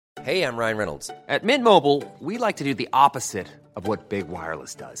Hey, I'm Ryan Reynolds. At Mint Mobile, we like to do the opposite of what Big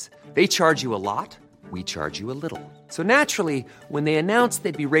Wireless does. They charge you a lot, we charge you a little. So naturally, when they announced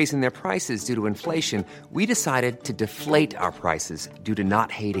they'd be raising their prices due to inflation, we decided to deflate our prices due to not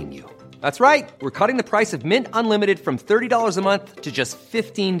hating you. That's right. We're cutting the price of Mint Unlimited from $30 a month to just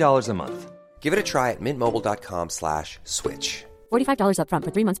 $15 a month. Give it a try at mintmobile.com/switch. $45 up front for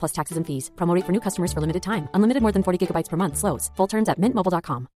 3 months plus taxes and fees. Promo rate for new customers for limited time. Unlimited more than 40 gigabytes per month. Slows full terms at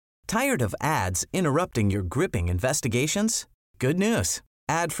mintmobile.com. Tired of ads interrupting your gripping investigations? Good news.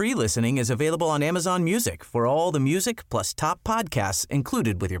 Ad-free listening is available on Amazon Music for all the music plus top podcasts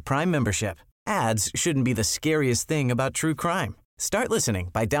included with your Prime membership. Ads shouldn't be the scariest thing about true crime. Start listening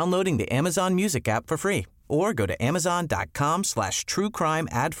by downloading the Amazon Music app for free or go to amazon.com/truecrime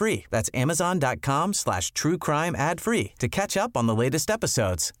ad-free. That's amazon.com/truecrime ad-free to catch up on the latest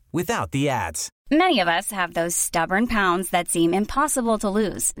episodes without the ads. Many of us have those stubborn pounds that seem impossible to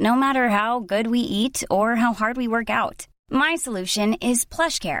lose, no matter how good we eat or how hard we work out. My solution is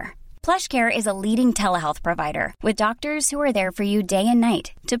PlushCare. PlushCare is a leading telehealth provider with doctors who are there for you day and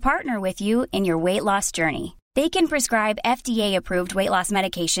night to partner with you in your weight loss journey. They can prescribe FDA-approved weight loss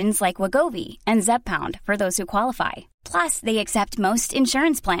medications like Wegovy and Zepbound for those who qualify. Plus, they accept most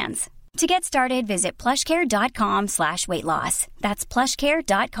insurance plans. To get started, visit plushcare.com/weightloss. That's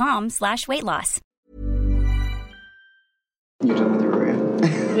plushcare.com/weightloss. You're done with your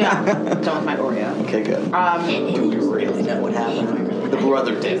Oreo? Yeah, done with my Oreo. Okay, good. Do we really know what happened? The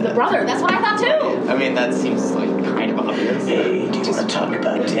brother did. The brother, that's what I thought too. I mean, that seems like kind of obvious. Hey, do you want to talk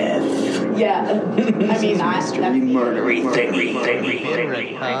about death? Yeah. I mean, Mystery murdery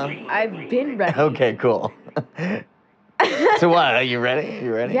thingy. I've been ready. Okay, cool. So what? Are you ready?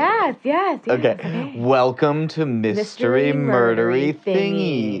 Yes. Okay. Welcome to Mystery Murdery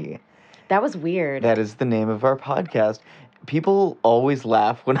Thingy. That was weird. That is the name of our podcast. People always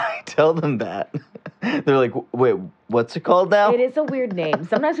laugh when I tell them that. They're like, "Wait, what's it called now?" It is a weird name.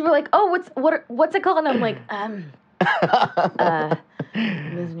 Sometimes people are like, "Oh, what's it called?" And I'm like,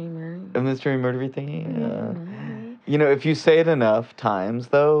 Mystery Murdery. A Mystery Murdery Thingy. You know, if you say it enough times,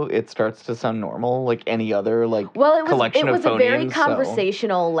 though, it starts to sound normal, like any other collection of phonemes. It was a very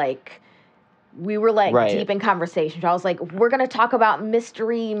conversational, we were deep in conversation. So I was like, we're gonna talk about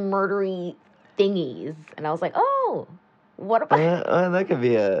mystery murdery thingies, and I was like, oh, what about? That could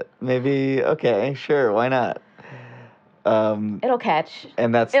be it. Maybe. Okay, sure. Why not? It'll catch.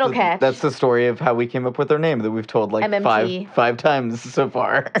 And that's the story of how we came up with our name that we've told MMT. five times so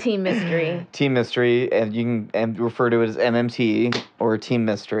far. Team Mystery. Team Mystery, and you can refer to it as MMT or Team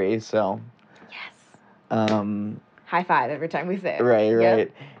Mystery. So. Yes. High five every time we say it. Right. Yep.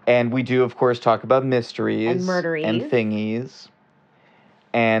 And we do, of course, talk about mysteries and murderies and thingies.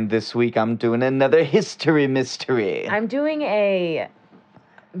 And this week I'm doing another history mystery. I'm doing a.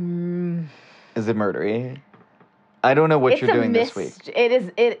 Is it murdery? I don't know what you're doing this week. It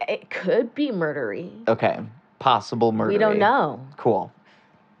is. It could be murdery. Okay. Possible murdery. We don't know. Cool.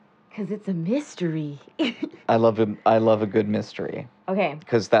 Because it's a mystery. I love a good mystery. Okay.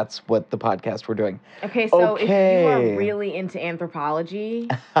 Because that's what the podcast we're doing. Okay, so if you are really into anthropology,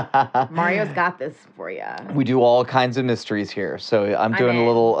 Mario's got this for you. We do all kinds of mysteries here. So I'm doing a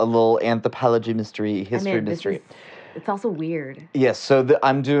little anthropology mystery, history mystery. It's also weird. Yes, so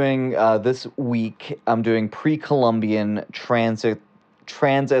I'm doing, this week, I'm doing pre-Columbian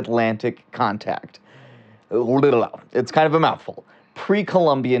transatlantic contact. It's kind of a mouthful.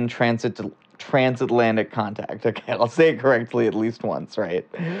 Pre-Columbian transatlantic contact. Okay, I'll say it correctly at least once, right?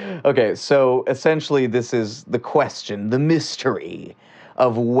 Okay, so essentially this is the question, the mystery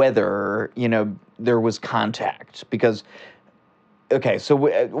of whether, there was contact. Because... Okay, so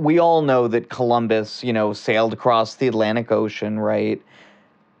we all know that Columbus, sailed across the Atlantic Ocean, right?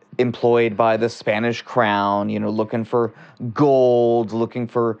 Employed by the Spanish crown, looking for gold, looking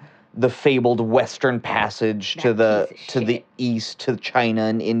for the fabled Western Passage to the east, to China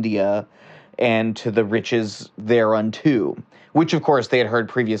and India, and to the riches thereunto. Which, of course, they had heard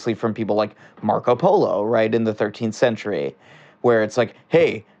previously from people like Marco Polo, right, in the 13th century, where it's like,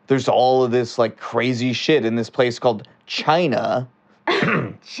 hey, there's all of this crazy shit in this place called China.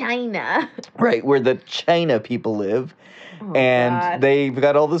 China. Right, where the China people live. Oh, and God. They've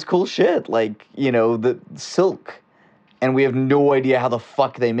got all this cool shit, the silk. And we have no idea how the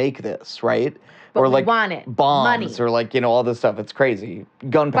fuck they make this, right? But we want it. Bombs, money. or, all this stuff. It's crazy.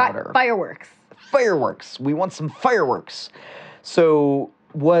 Gunpowder. Fireworks. We want some fireworks. So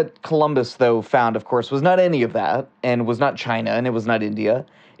what Columbus, though, found, of course, was not any of that, and was not China, and it was not India.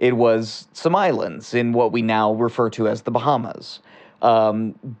 It was some islands in what we now refer to as the Bahamas.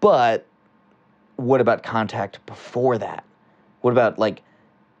 But what about contact before that? What about,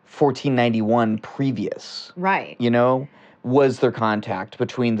 1491 previous. Right. You know, was there contact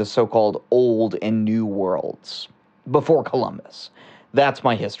between the so-called old and new worlds before Columbus? That's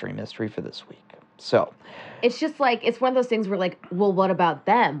my history mystery for this week. So it's just like, it's one of those things where like, well, what about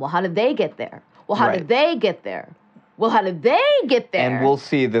them? Well, how did they get there? Well, how did they get there? Well, how did they get there? And we'll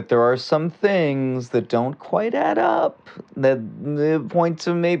see that there are some things that don't quite add up that point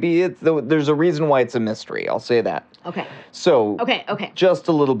to maybe there's a reason why it's a mystery. I'll say that. Okay. So, Okay. Just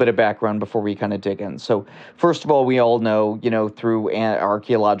a little bit of background before we kind of dig in. So, first of all, we all know, through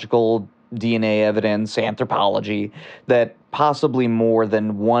archaeological DNA evidence, anthropology, that possibly more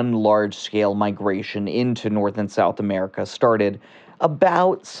than one large-scale migration into North and South America started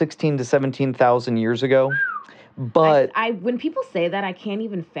about 16 to 17,000 years ago. But when people say that, I can't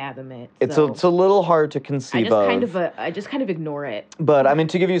even fathom it. It's a little hard to conceive of. I just kind of ignore it. But I mean,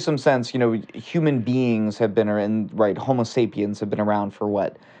 to give you some sense, human beings have been Homo sapiens have been around for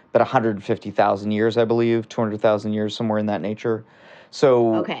what, about 150,000 years, I believe, 200,000 years, somewhere in that nature.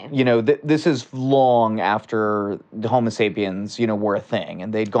 So, okay. This is long after the Homo sapiens, were a thing,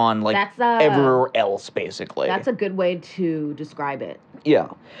 and they'd gone everywhere else, basically. That's a good way to describe it. Yeah.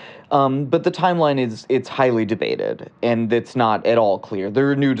 But the timeline it's highly debated, and it's not at all clear. There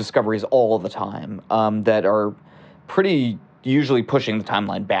are new discoveries all the time that are pretty usually pushing the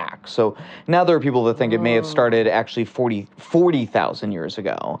timeline back. So now there are people that think it may have started actually 40,000 years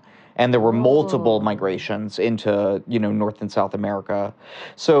ago. And there were multiple migrations into, North and South America.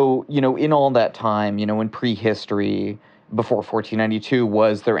 So, in all that time, in prehistory, before 1492,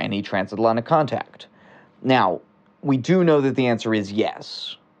 was there any transatlantic contact? Now, we do know that the answer is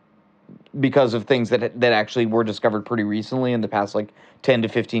yes, because of things that actually were discovered pretty recently in the past, 10 to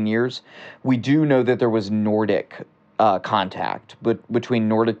 15 years. We do know that there was Nordic contact between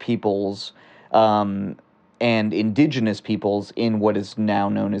Nordic peoples and indigenous peoples in what is now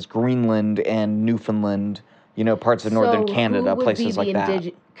known as Greenland and Newfoundland, parts of northern Canada, places like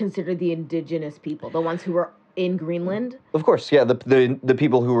that. Considered the indigenous people, the ones who were in Greenland? Of course, yeah, the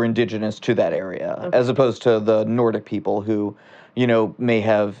people who were indigenous to that area, as opposed to the Nordic people who, may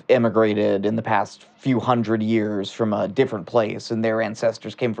have emigrated in the past few hundred years from a different place, and their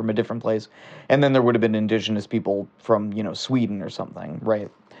ancestors came from a different place, and then there would have been indigenous people from, Sweden or something,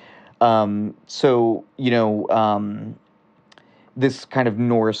 right? This kind of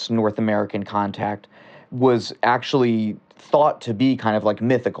North American contact was actually thought to be kind of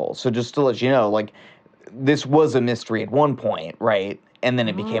mythical. So just to let you know, this was a mystery at one point, right? And then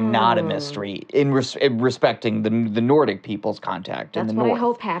it became not a mystery in respecting the Nordic people's contact in the north. That's what I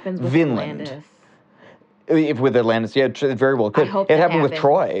hope happens with Vinland. Atlantis. If with Atlantis, yeah, it very well could. I hope it that happened with happens.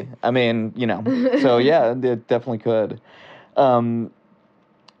 Troy. I mean, so yeah, it definitely could.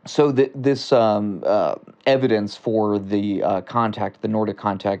 So this evidence for the contact, the Nordic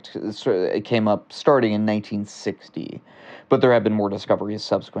contact, it came up starting in 1960, but there have been more discoveries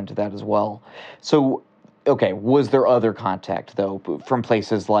subsequent to that as well. So, okay, was there other contact, though, from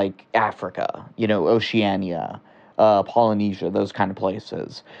places like Africa, Oceania, Polynesia, those kind of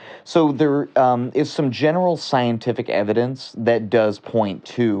places? So there is some general scientific evidence that does point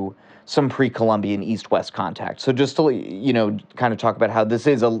to some pre-Columbian east-west contact. So just to, kind of talk about how this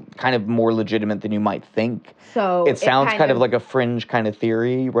is a kind of more legitimate than you might think. So it sounds kind of like a fringe kind of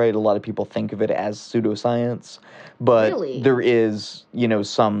theory, right? A lot of people think of it as pseudoscience, but there is,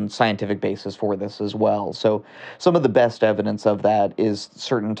 some scientific basis for this as well. So some of the best evidence of that is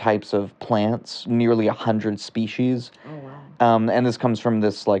certain types of plants, nearly 100 species. Oh, wow. And this comes from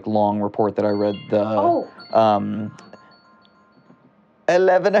this long report that I read.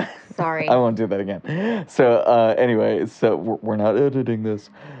 11. Sorry. I won't do that again. So anyway, so we're not editing this.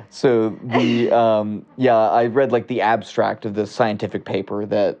 So the I read the abstract of this scientific paper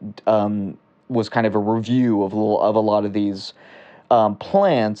that was kind of a review of a lot of these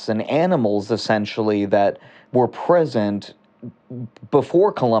plants and animals essentially that were present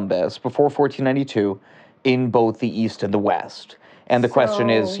before Columbus, before 1492, in both the East and the West. And the question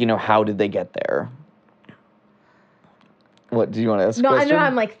is, how did they get there? What, do you want to ask a question? No,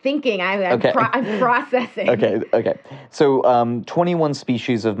 I'm thinking. I'm processing. Okay. So 21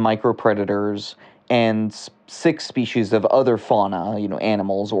 species of micropredators and 6 species of other fauna,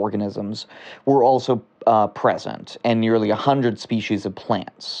 animals, organisms, were also present, and nearly 100 species of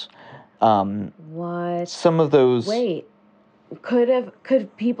plants. What? Some of those... Wait. Could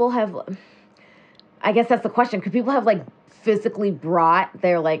people have... I guess that's the question. Could people have, physically brought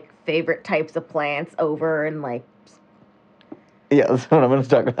their, favorite types of plants over and, Yeah, that's what I'm going to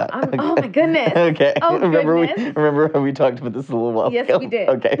talk about. Oh my goodness. Okay. Oh, Remember how we talked about this a little while ago? Yes, we did.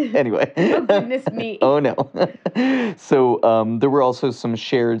 Okay, anyway. Oh, goodness me. Oh, no. So there were also some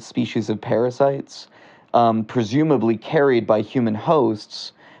shared species of parasites, presumably carried by human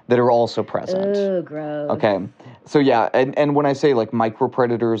hosts, that are also present. Oh, gross. Okay. So yeah, and when I say like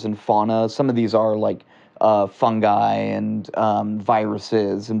micropredators and fauna, some of these are like fungi and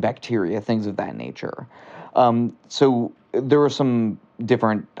viruses and bacteria, things of that nature. So there are some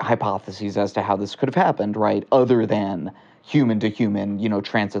different hypotheses as to how this could have happened, right? Other than human to human,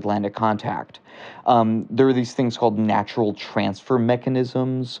 transatlantic contact. There are these things called natural transfer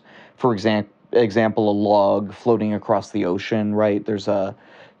mechanisms. For example, a log floating across the ocean, right? There's a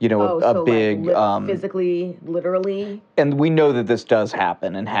big physically, literally. And we know that this does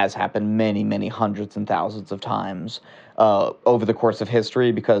happen and has happened many, many hundreds and thousands of times over the course of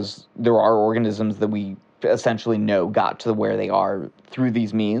history, because there are organisms that we essentially know got to where they are through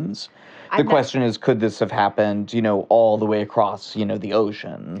these means. The question is, could this have happened, all the way across, the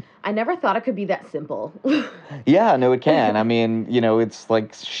ocean? I never thought it could be that simple. Yeah, no, it can. I mean, it's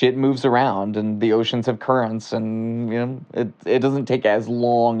like shit moves around and the oceans have currents and, it doesn't take as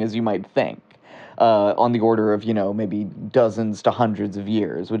long as you might think. On the order of, maybe dozens to hundreds of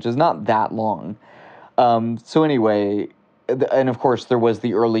years, which is not that long. So anyway, and of course there was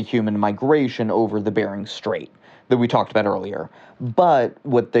the early human migration over the Bering Strait that we talked about earlier. But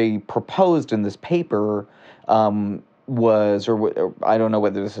what they proposed in this paper was, or I don't know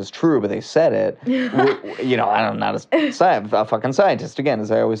whether this is true, but they said it. I'm not a fucking scientist, again,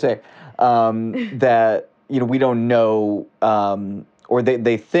 as I always say, that, we don't know, or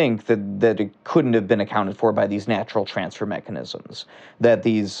they think that it couldn't have been accounted for by these natural transfer mechanisms, that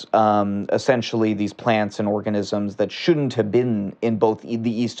these, essentially these plants and organisms that shouldn't have been in both the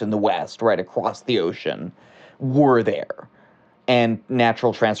East and the West, right across the ocean, were there. And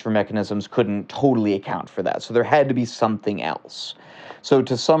natural transfer mechanisms couldn't totally account for that. So there had to be something else. So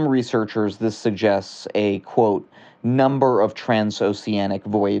to some researchers, this suggests a, quote, number of transoceanic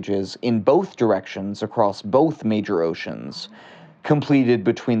voyages in both directions across both major oceans completed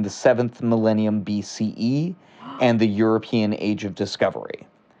between the 7th millennium BCE and the European Age of Discovery.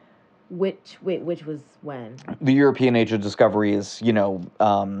 Which was when? The European Age of Discovery is, let's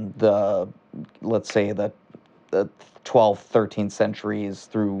say the 12th, 13th centuries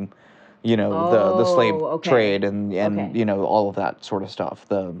through, the slave trade and all of that sort of stuff.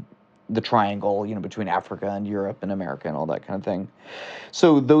 The triangle, between Africa and Europe and America and all that kind of thing.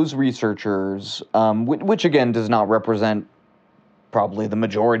 So those researchers, which again does not represent probably the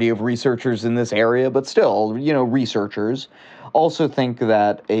majority of researchers in this area, but still, researchers also think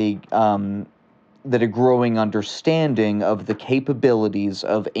that a growing understanding of the capabilities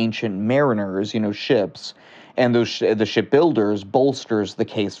of ancient mariners, ships, and the shipbuilders bolsters the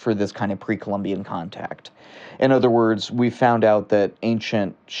case for this kind of pre-Columbian contact. In other words, we found out that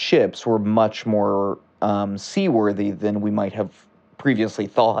ancient ships were much more seaworthy than we might have previously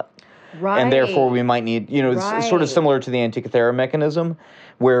thought. Right. And therefore we might need, it's sort of similar to the Antikythera mechanism,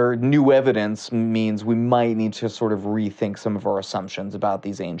 where new evidence means we might need to sort of rethink some of our assumptions about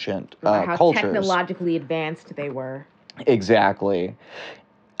these ancient how cultures. Technologically advanced they were. Exactly.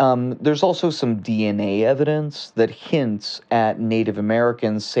 There's also some DNA evidence that hints at Native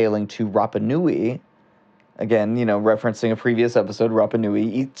Americans sailing to Rapa Nui. Again, referencing a previous episode, Rapa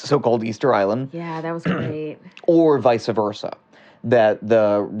Nui, so-called Easter Island. Yeah, that was great. Or vice versa, that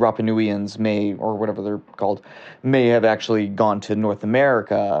the Rapa Nuians may, or whatever they're called, may have actually gone to North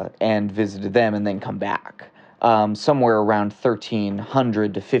America and visited them and then come back, somewhere around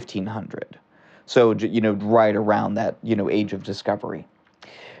 1300 to 1500. So, right around that, age of discovery.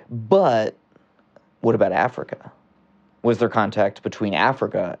 But what about Africa? Was there contact between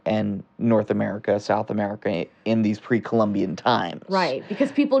Africa and North America, South America in these pre-Columbian times? Right,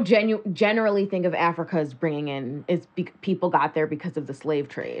 because people generally think of Africa as people got there because of the slave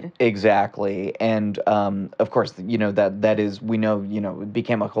trade. Exactly, and of course, that is, we know, it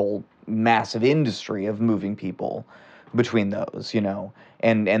became a whole massive industry of moving people between those,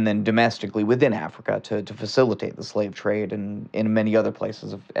 and then domestically within Africa to facilitate the slave trade and in many other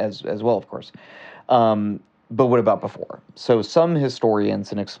places as well, of course. But what about before? So some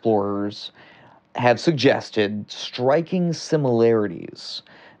historians and explorers have suggested striking similarities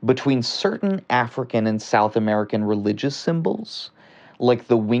between certain African and South American religious symbols, like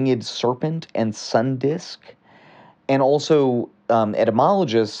the winged serpent and sun disk. And also,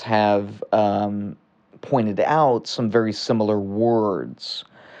 etymologists have pointed out some very similar words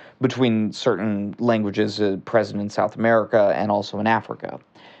between certain languages present in South America and also in Africa.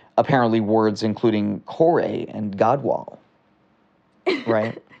 Apparently words including Kore and Gadwal.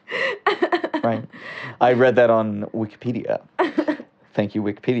 right? Right. I read that on Wikipedia. Thank you,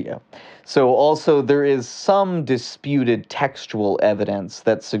 Wikipedia. So also there is some disputed textual evidence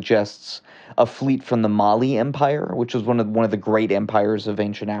that suggests a fleet from the Mali Empire, which was one of the great empires of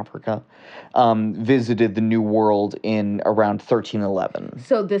ancient Africa, visited the New World in around 1311.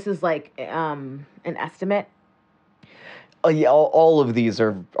 So this is like an estimate? Yeah, all of these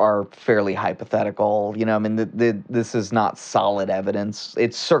are fairly hypothetical. You know, I mean, this is not solid evidence.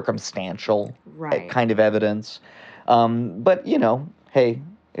 It's circumstantial kind of evidence. But, you know, hey,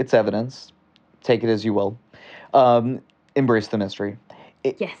 it's evidence. Take it as you will. Embrace the mystery.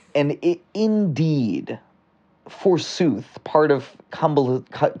 Yes. And indeed, forsooth, part of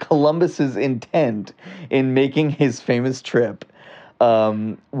Columbus's intent in making his famous trip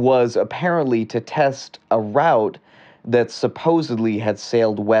was apparently to test a route that supposedly had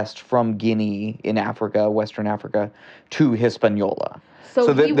sailed west from Guinea in Africa, Western Africa, to Hispaniola.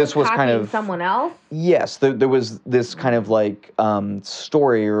 So this was kind of someone else? Yes, there was this kind of like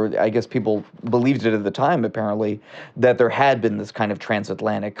story, or I guess people believed it at the time, apparently, that there had been this kind of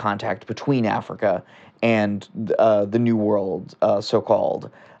transatlantic contact between Africa and the New World, so-called.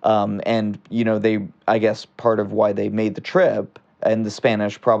 And, you know, I guess part of why they made the trip, and the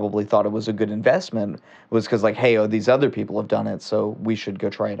Spanish probably thought it was a good investment, was because, like, hey, these other people have done it, so we should go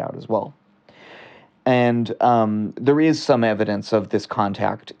try it out as well. And there is some evidence of this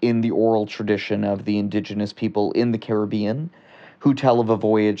contact in the oral tradition of the indigenous people in the Caribbean, who tell of a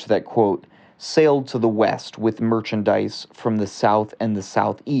voyage that, quote, sailed to the west with merchandise from the south and the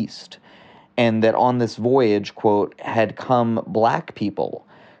southeast, and that on this voyage, quote, had come black people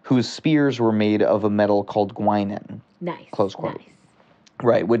whose spears were made of a metal called guinan. Nice. Close quote. Nice.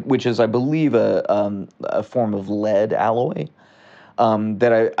 Right, which is, I believe, a form of lead alloy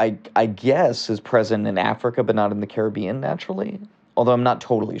that I guess is present in Africa, but not in the Caribbean naturally. Although I'm not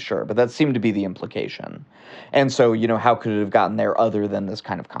totally sure, but that seemed to be the implication. And so, you know, how could it have gotten there other than this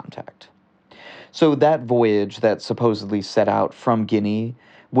kind of contact? So that voyage that supposedly set out from Guinea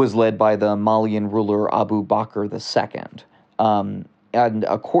was led by the Malian ruler Abu Bakr II. And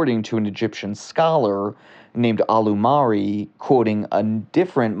according to an Egyptian scholar named Al-Umari, quoting a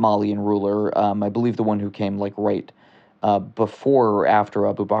different Malian ruler, I believe the one who came like right before or after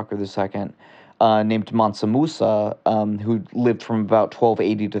Abu Bakr II, named Mansa Musa, who lived from about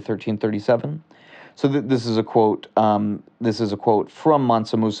 1280 to 1337. So this is a quote. This is a quote from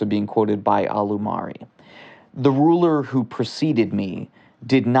Mansa Musa being quoted by Al-Umari. The ruler who preceded me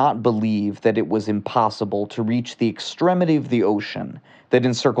did not believe that it was impossible to reach the extremity of the ocean that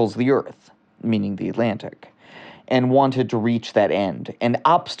encircles the earth, meaning the Atlantic, and wanted to reach that end, and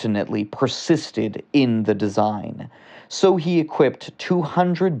obstinately persisted in the design. So he equipped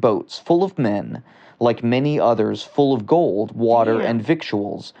 200 boats full of men, like many others full of gold, water, and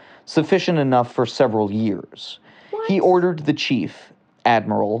victuals, sufficient enough for several years. What? He ordered the chief,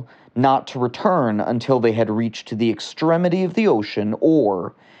 admiral, not to return until they had reached the extremity of the ocean,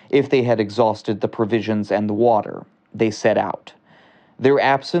 or, if they had exhausted the provisions and the water, they set out. Their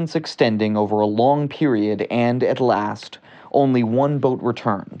absence extending over a long period, and at last, only one boat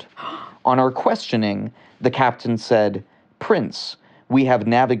returned. On our questioning, the captain said, "Prince, we have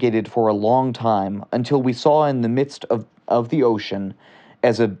navigated for a long time until we saw in the midst of the ocean,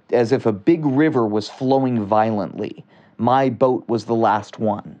 as if a big river was flowing violently. My boat was the last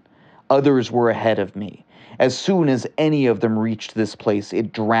one. Others were ahead of me. As soon as any of them reached this place,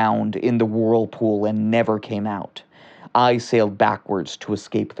 it drowned in the whirlpool and never came out. I sailed backwards to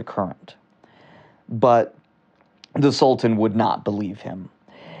escape the current." But the Sultan would not believe him.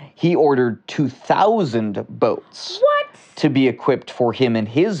 He ordered 2,000 boats to be equipped for him and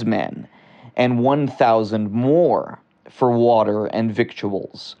his men, and 1,000 more for water and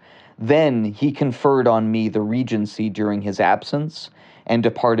victuals. Then he conferred on me the regency during his absence, and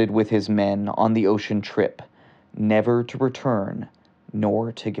departed with his men on the ocean trip, never to return,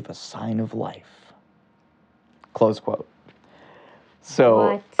 nor to give a sign of life. Close quote.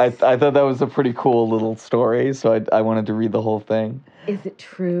 So I thought that was a pretty cool little story, so I wanted to read the whole thing. Is it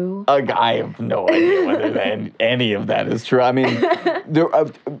true? I have no idea whether any of that is true. I mean, there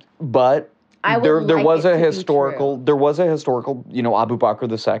was a historical, you know, Abu Bakr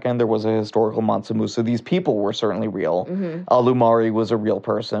II, there was a historical Mansa Musa. These people were certainly real. Mm-hmm. Al-Umari was a real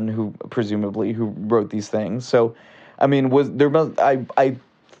person who wrote these things. So, I mean, I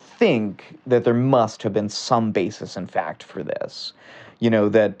think that there must have been some basis in fact for this. You know,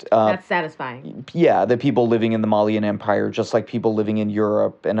 that... that's satisfying. Yeah, that people living in the Malian Empire, just like people living in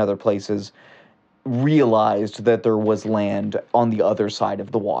Europe and other places, realized that there was land on the other side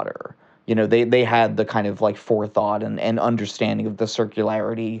of the water. You know, they had the kind of like forethought and understanding of the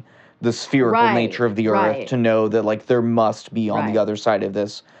circularity, the spherical nature of the earth to know that like there must be on the other side of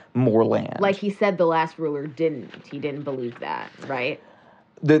this more land. Like he said the last ruler didn't. He didn't believe that, right?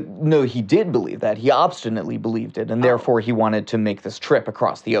 No, he did believe that. He obstinately believed it, and therefore he wanted to make this trip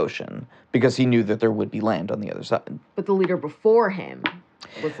across the ocean because he knew that there would be land on the other side. But the leader before him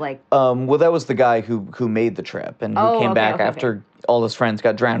was like... well, that was the guy who made the trip and who came back after all his friends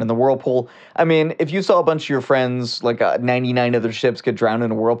got drowned in the whirlpool. I mean, if you saw a bunch of your friends, like 99 other ships get drowned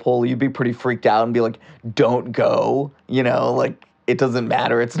in a whirlpool, you'd be pretty freaked out and be like, don't go, you know, like, it doesn't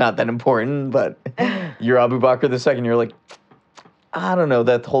matter, it's not that important, but you're Abu Bakr II, you're like... I don't know,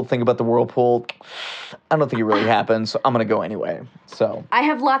 that whole thing about the whirlpool, I don't think it really happened, so I'm going to go anyway. So I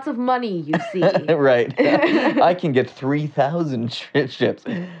have lots of money, you see. Right. I can get 3,000 ships.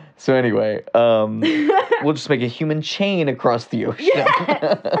 So anyway, we'll just make a human chain across the ocean.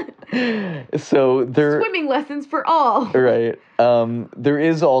 Yes! So swimming lessons for all. Right. There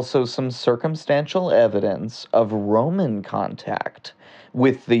is also some circumstantial evidence of Roman contact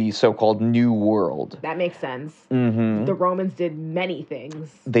with the so-called New World. That makes sense. Mm-hmm. The Romans did many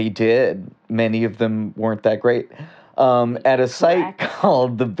things. They did. Many of them weren't that great. At a site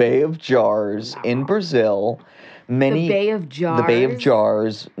called the Bay of Jars in Brazil, the Bay of Jars? The Bay of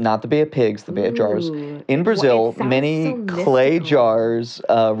Jars, not the Bay of Pigs, the Bay of Jars. In Brazil, many clay jars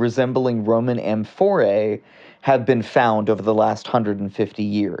resembling Roman amphorae have been found over the last 150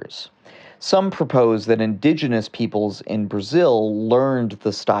 years. Some propose that indigenous peoples in Brazil learned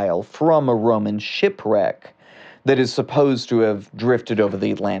the style from a Roman shipwreck that is supposed to have drifted over the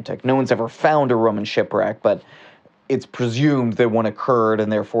Atlantic. No one's ever found a Roman shipwreck, but it's presumed that one occurred,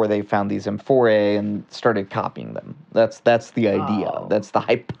 and therefore they found these amphorae and started copying them. That's the idea. Oh. That's the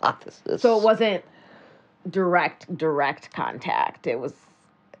hypothesis. So it wasn't direct contact. It was...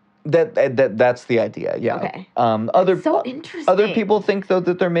 That's the idea, yeah. Okay. So interesting. Other people think, though,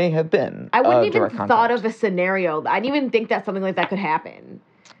 that there may have been I wouldn't even thought of a scenario. I didn't even think that something like that could happen.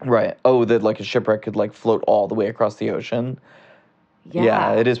 Right. Oh, that like a shipwreck could like float all the way across the ocean.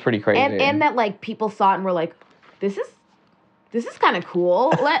 Yeah, it is pretty crazy. And that like people saw it and were like, this is kind of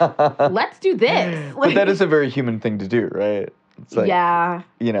cool. Let's do this. But that is a very human thing to do, right? It's like,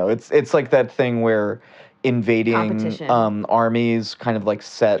 you know, it's like that thing where invading armies kind of like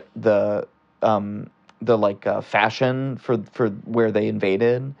set the like fashion for where they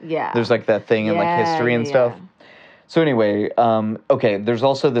invaded. Yeah. There's like that thing in like history and stuff. So anyway, okay, there's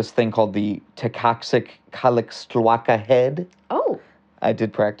also this thing called the Tekaxic Calixtlahuaca head. Oh. I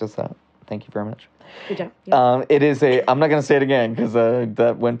did practice that. Thank you very much. Good job. Yeah. It is I'm not going to say it again because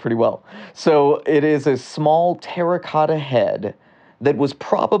that went pretty well. So it is a small terracotta head that was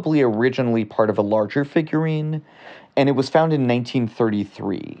probably originally part of a larger figurine, and it was found in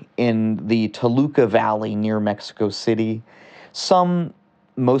 1933 in the Toluca Valley near Mexico City. Some,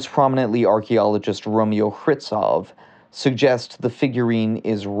 most prominently archaeologist Romeo Hritsov, suggest the figurine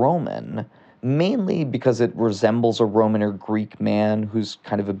is Roman, mainly because it resembles a Roman or Greek man who's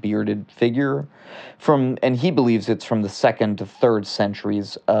kind of a bearded figure, and he believes it's from the 2nd to 3rd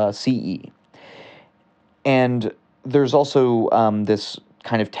centuries CE. And there's also this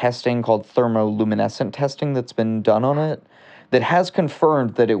kind of testing called thermoluminescent testing that's been done on it that has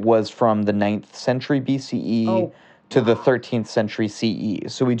confirmed that it was from the 9th century BCE to the 13th century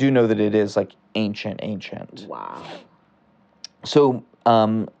CE. So we do know that it is like ancient. Wow. So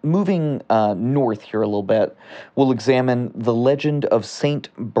moving north here a little bit, we'll examine the legend of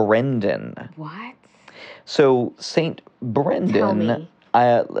Saint Brendan. What? So Saint Brendan... Tell me.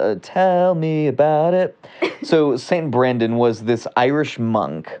 Tell me about it. So Saint Brendan was this Irish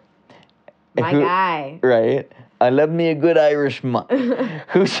monk. My guy. Right. I love me a good Irish monk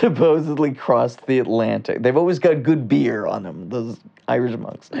who supposedly crossed the Atlantic. They've always got good beer on them, those Irish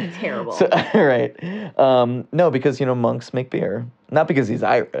monks. Terrible. So, right. No, because, monks make beer. Not because he's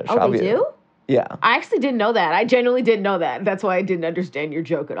Irish. Oh, obviously. They do? Yeah. I actually didn't know that. I genuinely didn't know that. That's why I didn't understand your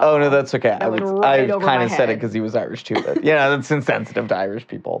joke at all. Oh, no, that's okay. I kind of said it head. because he was Irish too, but that's insensitive to Irish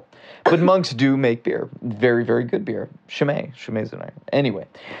people. But monks do make beer. Very, very good beer. Chimay. Chimay's an Irish. Anyway,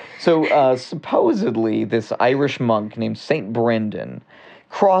 so supposedly this Irish monk named Saint Brendan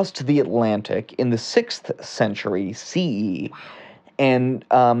crossed the Atlantic in the 6th century CE. Wow. And,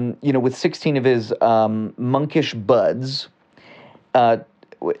 with 16 of his monkish buds,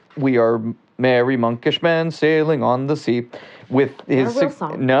 we are merry monkish men sailing on the sea with his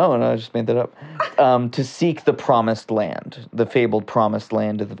No, I just made that up. To seek the promised land, the fabled promised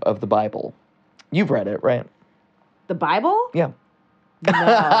land of the Bible. You've read it, right? The Bible? Yeah.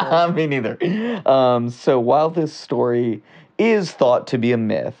 No. Me neither. So while this story is thought to be a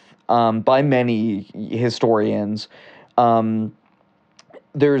myth, by many historians.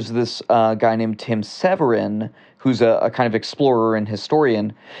 There's this guy named Tim Severin, who's a kind of explorer and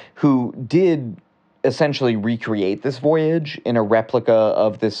historian, who did essentially recreate this voyage in a replica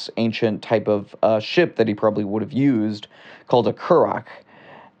of this ancient type of ship that he probably would have used, called a currach.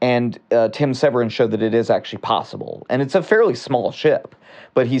 And Tim Severin showed that it is actually possible. And it's a fairly small ship,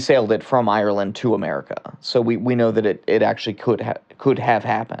 but he sailed it from Ireland to America. So we know that it actually could have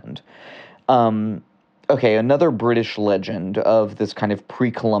happened. Okay, another British legend of this kind of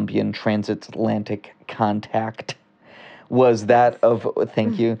pre-Columbian transatlantic contact was that of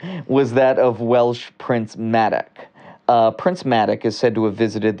Welsh Prince Madoc. Prince Madoc is said to have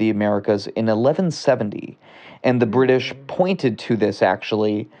visited the Americas in 1170, and the British pointed to this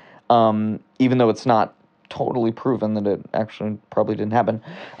actually, even though it's not totally proven that it actually probably didn't happen.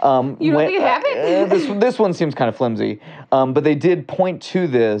 You don't think it happened? This one seems kind of flimsy, but they did point to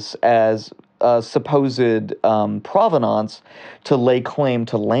this as supposed provenance to lay claim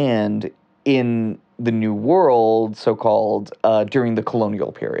to land in the New World, so-called, during the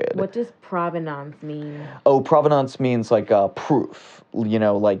colonial period. What does provenance mean? Oh, provenance means like proof,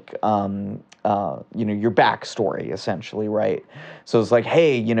 like your backstory, essentially, right? So it's like,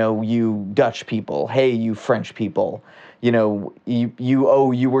 hey, you Dutch people, hey, you French people, you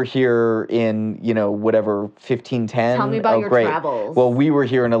were here in, whatever, 1510. Tell me about your great. travels. Well, we were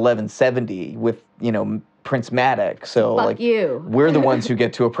here in 1170 with, Prince Madoc. So, Fuck you. We're the ones who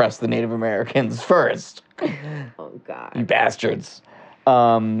get to oppress the Native Americans first. Oh, God. You bastards.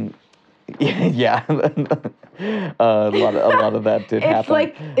 Yeah. a lot of that did happen. It's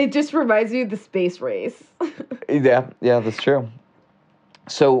like, it just reminds me of the space race. Yeah, that's true.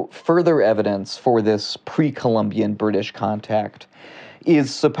 So further evidence for this pre-Columbian British contact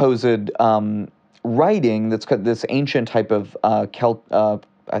is supposed writing that's got this ancient type of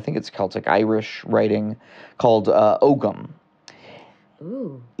I think it's Celtic Irish writing called Ogham.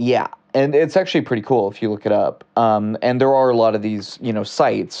 Ooh. Yeah, and it's actually pretty cool if you look it up. And there are a lot of these,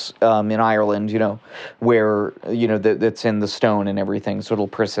 sites in Ireland, where, that's in the stone and everything, so it'll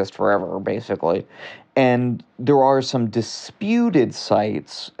persist forever, basically. And there are some disputed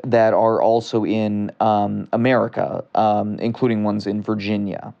sites that are also in America, including ones in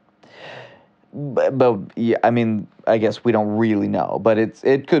Virginia. But yeah, I mean, I guess we don't really know, but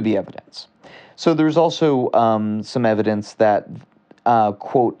it could be evidence. So there's also some evidence that,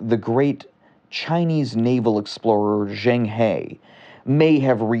 quote, the great Chinese naval explorer Zheng He may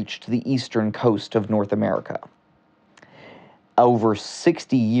have reached the eastern coast of North America over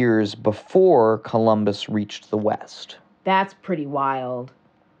 60 years before Columbus reached the West. That's pretty wild.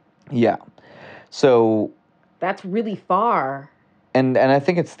 Yeah. So... That's really far. And I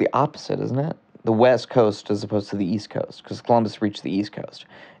think it's the opposite, isn't it? The West Coast as opposed to the East Coast, because Columbus reached the East Coast.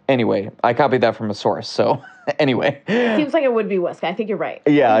 Anyway, I copied that from a source, so anyway. Seems like it would be West. I think you're right.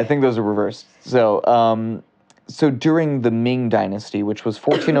 Yeah, I think those are reversed. So, so during the Ming Dynasty, which was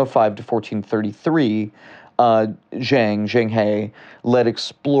 1405 to 1433, Zheng He led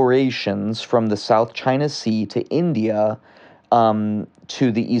explorations from the South China Sea to India, to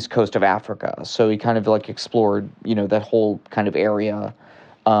the east coast of Africa. So he kind of like explored, that whole kind of area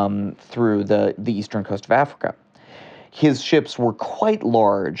through the eastern coast of Africa. His ships were quite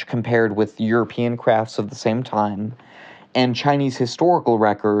large compared with European crafts of the same time, and Chinese historical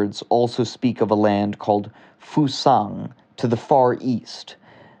records also speak of a land called Fusang to the far east,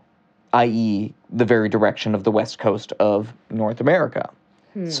 i.e. the very direction of the west coast of North America.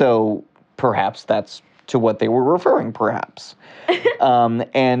 So perhaps that's to what they were referring, perhaps.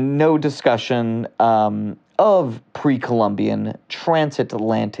 And no discussion of pre-Columbian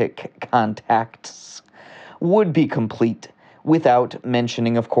transatlantic contacts would be complete without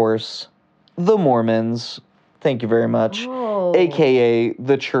mentioning, of course, the Mormons. Thank you very much. Oh. AKA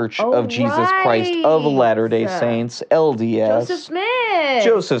the Church of Jesus Christ of Latter-day Saints, LDS.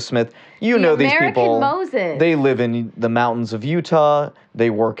 Joseph Smith. You know these American people. Moses. They live in the mountains of Utah.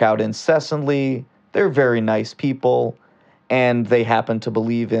 They work out incessantly. They're very nice people. And they happen to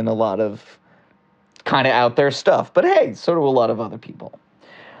believe in a lot of kind of out there stuff. But hey, so do a lot of other people.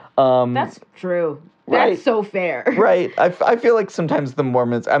 That's true. Right. That's so fair. Right. I feel like sometimes the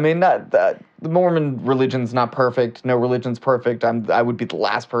Mormons, I mean, not the Mormon religion's not perfect. No religion's perfect. I would be the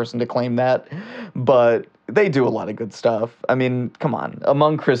last person to claim that. But they do a lot of good stuff. I mean, come on.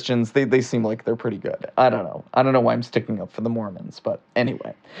 Among Christians, they seem like they're pretty good. I don't know. I don't know why I'm sticking up for the Mormons, but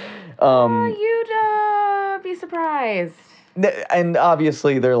anyway. You'd be surprised. And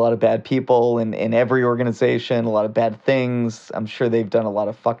obviously, there are a lot of bad people in every organization, a lot of bad things. I'm sure they've done a lot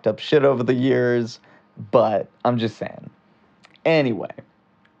of fucked up shit over the years, but I'm just saying. Anyway,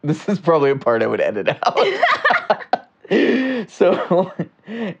 This is probably a part I would edit out. So,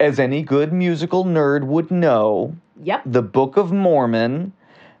 as any good musical nerd would know, Yep. the Book of Mormon,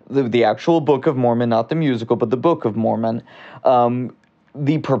 the actual Book of Mormon, not the musical, but the Book of Mormon,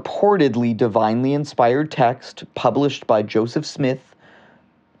 the purportedly divinely inspired text published by Joseph Smith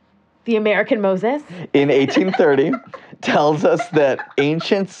The American Moses. in 1830 tells us that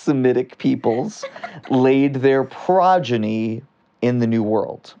ancient Semitic peoples laid their progeny in the New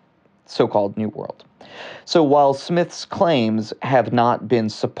World, so-called New World. So while Smith's claims have not been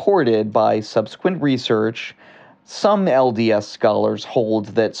supported by subsequent research, some LDS scholars hold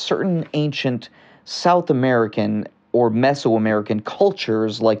that certain ancient South American or Mesoamerican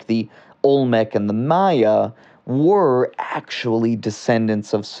cultures like the Olmec and the Maya were actually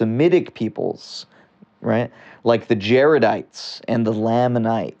descendants of Semitic peoples, right? Like the Jaredites and the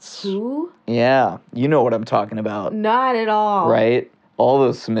Lamanites. Who? Yeah, you know what I'm talking about. Not at all. Right? All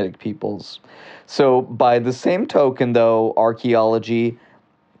those Semitic peoples. So by the same token, though, archaeology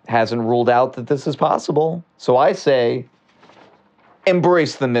hasn't ruled out that this is possible. So I say,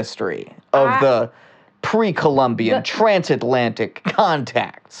 embrace the mystery of the pre-Columbian transatlantic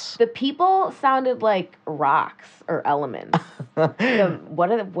contacts. The people sounded like rocks or elements.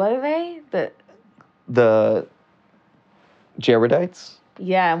 What are they? The Jaredites?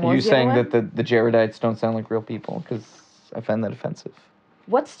 Yeah. And Are you saying that the Jaredites don't sound like real people? Because I find that offensive.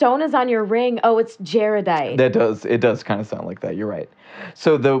 What stone is on your ring? Oh, it's Jaredite. It does kind of sound like that. You're right.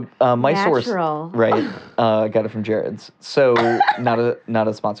 So my Natural. source, right? I got it from Jared's. So not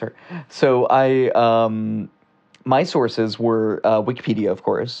a sponsor. So my sources were Wikipedia, of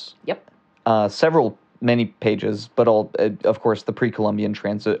course. Yep. Many pages, but all of course the pre-Columbian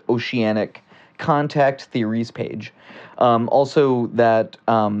transoceanic contact theories page. Also that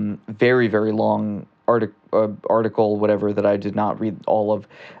very, very long article, whatever, that I did not read all of,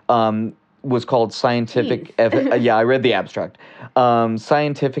 was called Scientific... yeah, I read the abstract.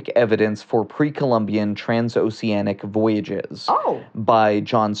 Scientific Evidence for Pre-Columbian Transoceanic Voyages by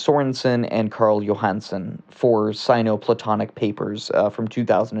John Sorensen and Carl Johansson for Sino-Platonic Papers from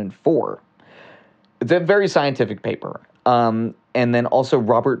 2004. It's a very scientific paper. And then also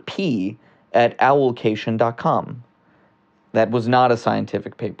Robert P. at owlcation.com. That was not a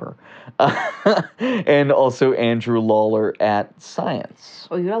scientific paper. And also Andrew Lawler at Science.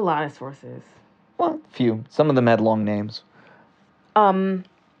 Oh, you got a lot of sources. Well, few. Some of them had long names. All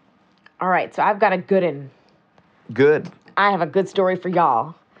right, so I've got a good one. Good. I have a good story for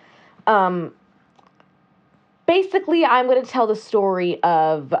y'all. Basically, I'm going to tell the story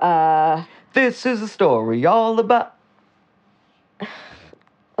of... This is a story all about...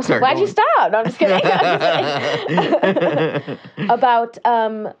 Sorry, why'd you stop? No, I'm just kidding. About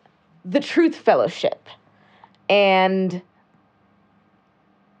the Truth Fellowship and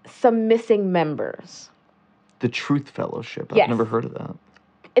some missing members. The Truth Fellowship. Yes. I've never heard of that.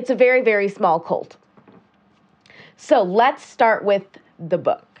 It's a very, very small cult. So let's start with the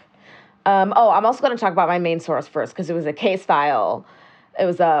book. I'm also going to talk about my main source first because it was a case file. It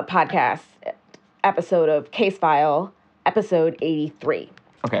was a podcast episode of Case File, episode 83.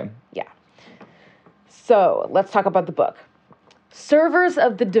 Okay. Yeah. So let's talk about the book. Servers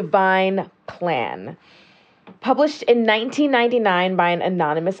of the Divine Plan. Published in 1999 by an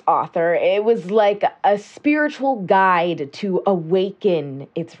anonymous author. It was like a spiritual guide to awaken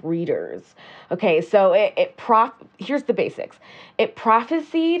its readers. Okay, so here's the basics. It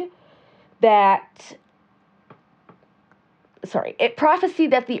prophesied that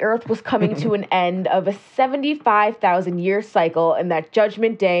the earth was coming to an end of a 75,000-year cycle and that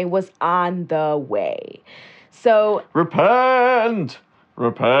Judgment Day was on the way. So... Repent!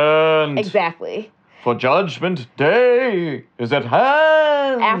 Repent! Exactly. For Judgment Day is at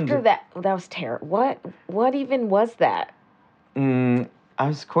hand! After that was terrible. What even was that? I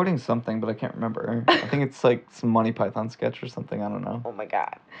was quoting something, but I can't remember. I think it's like some Monty Python sketch or something. I don't know. Oh my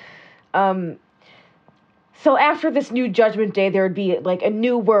God. So after this new Judgment Day, there would be like a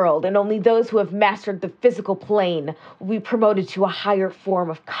new world, and only those who have mastered the physical plane will be promoted to a higher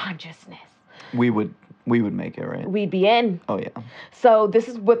form of consciousness. We would make it, right? We'd be in. Oh yeah. So this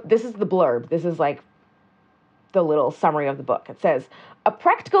is the blurb. This is like the little summary of the book. It says, a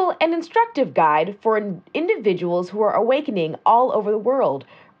practical and instructive guide for individuals who are awakening all over the world.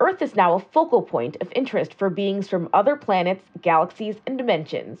 Earth is now a focal point of interest for beings from other planets, galaxies, and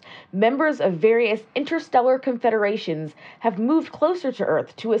dimensions. Members of various interstellar confederations have moved closer to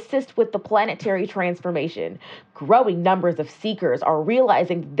Earth to assist with the planetary transformation. Growing numbers of seekers are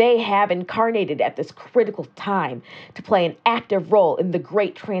realizing they have incarnated at this critical time to play an active role in the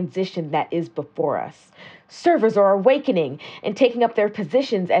great transition that is before us. servers are awakening and taking up their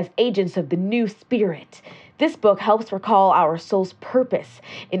positions as agents of the new spirit. This book helps recall our soul's purpose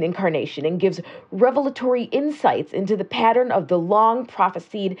in incarnation and gives revelatory insights into the pattern of the long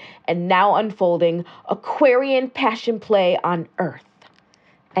prophesied and now unfolding Aquarian passion play on Earth.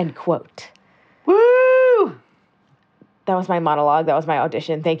 End quote. Woo! That was my monologue. That was my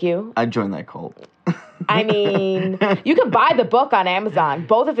audition. Thank you. I joined that cult. I mean, you can buy the book on Amazon.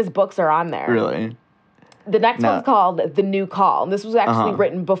 Both of his books are on there. Really? The next one's called The New Call. And this was actually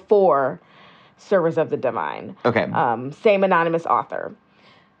written before Servers of the Divine. Okay. Same anonymous author.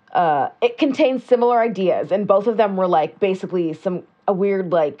 It contains similar ideas, and both of them were like basically a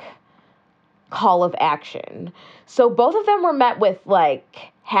weird like call of action. So both of them were met with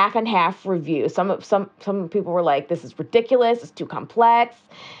like half and half reviews. Some people were like, this is ridiculous, it's too complex.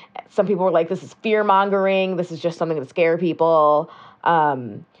 Some people were like, this is fear mongering, this is just something to scare people.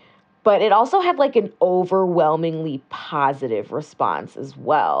 But it also had like an overwhelmingly positive response as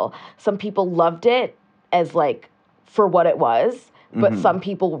well. Some people loved it as like for what it was, but some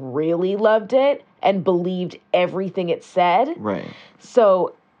people really loved it and believed everything it said. Right.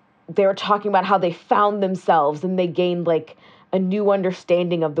 So they were talking about how they found themselves and they gained like a new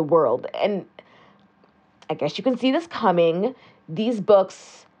understanding of the world. And I guess you can see this coming. These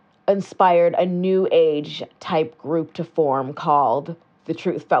books inspired a new age type group to form called the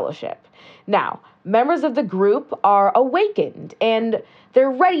Truth Fellowship. Now, members of the group are awakened and they're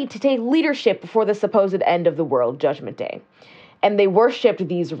ready to take leadership before the supposed end of the world, Judgment Day. And they worshipped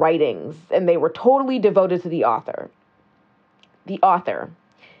these writings and they were totally devoted to the author. The author,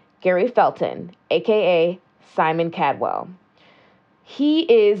 Gary Felton, aka Simon Cadwell. He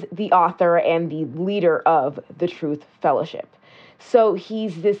is the author and the leader of the Truth Fellowship. So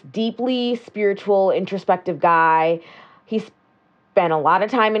he's this deeply spiritual, introspective guy. He's spent a lot of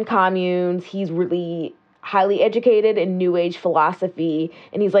time in communes. He's really highly educated in New Age philosophy,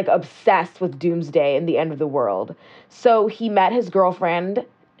 and he's like obsessed with doomsday and the end of the world. So he met his girlfriend,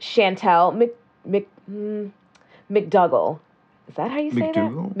 Chantel McDougall. Is that how you say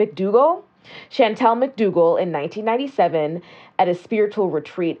McDougal? that? McDougall? Chantel McDougall in 1997 at a spiritual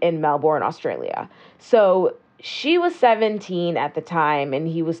retreat in Melbourne, Australia. So she was 17 at the time, and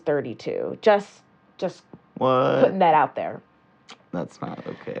he was 32. Just What? putting that out there. That's not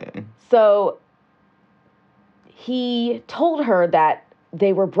okay. So he told her that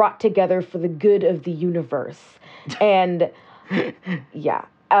they were brought together for the good of the universe. And yeah.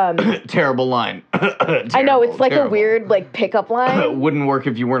 Terrible line. I know, it's like terrible. a weird like pickup line. Wouldn't work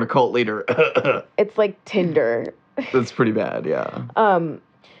if you weren't a cult leader. It's like Tinder. That's pretty bad, yeah.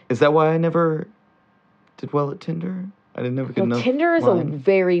 Is that why I never did well at Tinder? I didn't have a good enough Tinder is line? a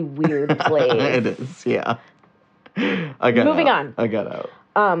very weird place. It is, yeah. I got Moving out. on. I got out.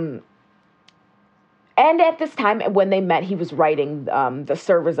 And at this time, when they met, he was writing the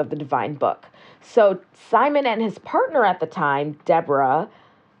Servers of the Divine book. So Simon and his partner at the time, Deborah,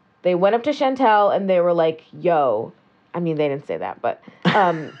 they went up to Chantel and they were like, yo, I mean, they didn't say that, but they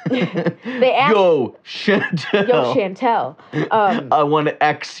asked, Yo, Chantel. Yo, Chantel. I want to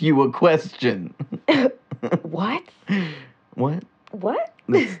ask you a question. What? What? What?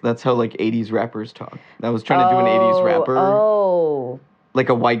 That's how like 80s rappers talk. I was trying to do an 80s rapper. Oh. Like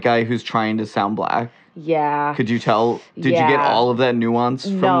a white guy who's trying to sound black. Yeah. Could you tell? Did you get all of that nuance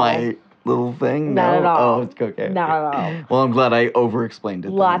from No. my little thing? Not at all. Oh, it's okay. Not at all. Well, I'm glad I over-explained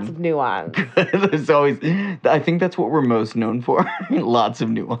it. Lots then. of nuance. There's always, I think that's what we're most known for. Lots of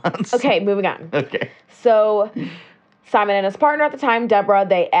nuance. Okay, moving on. Okay. So Simon and his partner at the time, Deborah,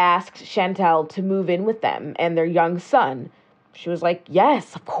 they asked Chantel to move in with them and their young son. She was like,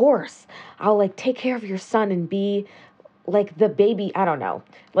 yes, of course. I'll like take care of your son and be like the baby. I don't know.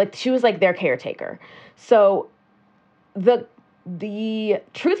 Like she was like their caretaker. So the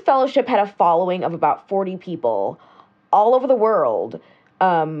Truth Fellowship had a following of about 40 people all over the world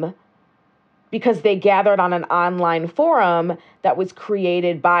because they gathered on an online forum that was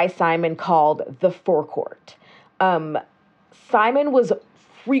created by Simon called The Forecourt. Simon was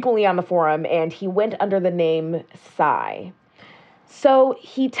frequently on the forum and he went under the name Psy. So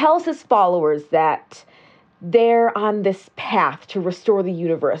he tells his followers that they're on this path to restore the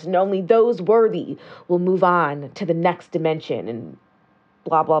universe, and only those worthy will move on to the next dimension, and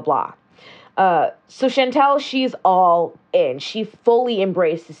blah, blah, blah. So Chantel, she's all in. She fully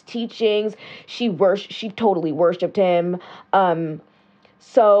embraced his teachings. She totally worshipped him.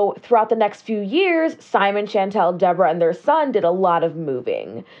 So throughout the next few years, Simon, Chantel, Deborah, and their son did a lot of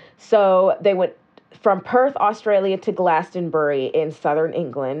moving. So they went from Perth, Australia to Glastonbury in southern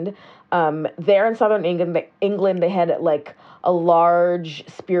England. There in southern England, they had like a large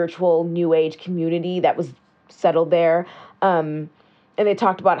spiritual New Age community that was settled there. And they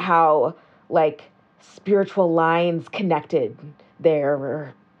talked about how, like, spiritual lines connected there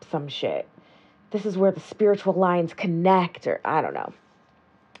or some shit. This is where the spiritual lines connect, or I don't know.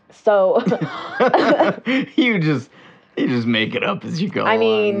 So you just make it up as you go. I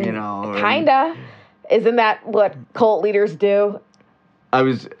mean, kinda. Isn't that what cult leaders do?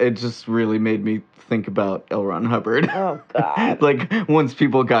 It just really made me think about L. Ron Hubbard. Oh, God. Like, once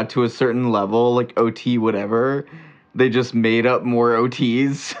people got to a certain level, like OT whatever, they just made up more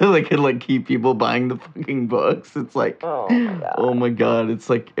OTs so they could, like, keep people buying the fucking books. It's like, oh, my God. Oh, my God. It's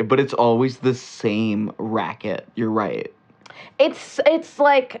like, but it's always the same racket. You're right. It's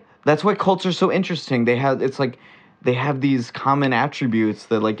like... That's why cults are so interesting. They have these common attributes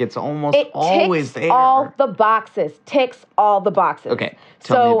that, like, it's almost always there. Ticks all the boxes. Okay,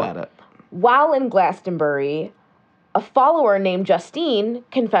 tell me about it. While in Glastonbury, a follower named Justine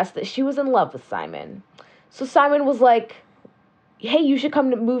confessed that she was in love with Simon. So Simon was like, hey, you should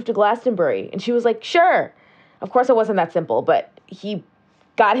move to Glastonbury. And she was like, sure. Of course, it wasn't that simple, but he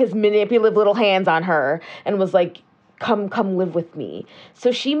got his manipulative little hands on her and was like, come live with me.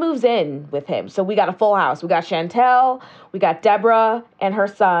 So she moves in with him. So we got a full house. We got Chantel, we got Deborah and her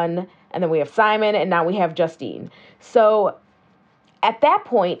son, and then we have Simon, and now we have Justine. So at that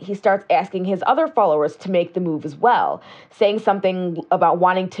point, he starts asking his other followers to make the move as well, saying something about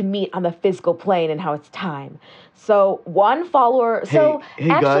wanting to meet on the physical plane and how it's time. So one follower... Hey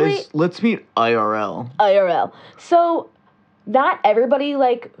guys, let's meet IRL. IRL. So not everybody,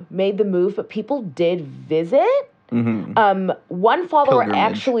 like, made the move, but people did visit. Mm-hmm. One follower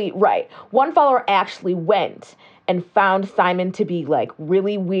Pilgrimage. One follower actually went and found Simon to be, like,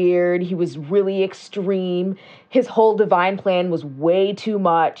 really weird. He was really extreme. His whole divine plan was way too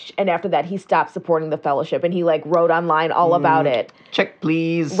much. And after that, he stopped supporting the fellowship, and he, like, wrote online all about it. Check,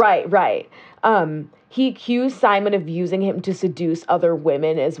 please. Right. He accused Simon of using him to seduce other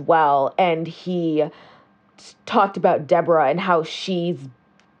women as well. And he talked about Deborah and how she's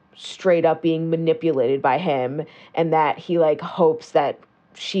straight up being manipulated by him, and that he, like, hopes that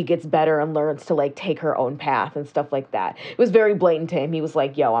she gets better and learns to, like, take her own path and stuff like that. It was very blatant to him. He was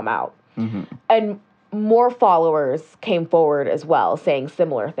like, yo, I'm out. Mm-hmm. And more followers came forward as well, saying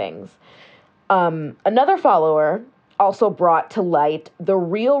similar things. Another follower also brought to light the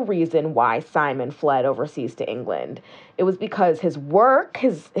real reason why Simon fled overseas to England. It was because his work,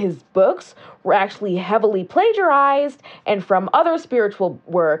 his books, were actually heavily plagiarized and from other spiritual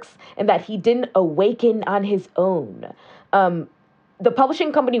works, and that he didn't awaken on his own. The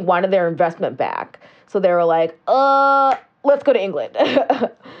publishing company wanted their investment back, so they were like, let's go to England.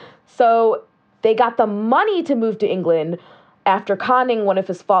 So they got the money to move to England after conning one of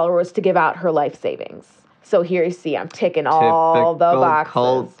his followers to give out her life savings. So here you see, I'm ticking all the boxes.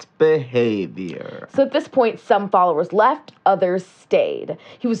 Cult behavior. So at this point, some followers left, others stayed.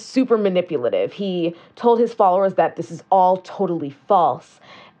 He was super manipulative. He told his followers that this is all totally false,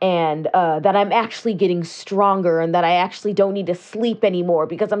 and that I'm actually getting stronger, and that I actually don't need to sleep anymore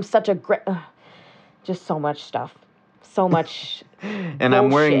because I'm such a great... just so much stuff. So much And bullshit. I'm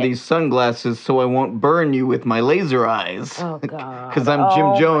wearing these sunglasses so I won't burn you with my laser eyes. Oh, God. Because I'm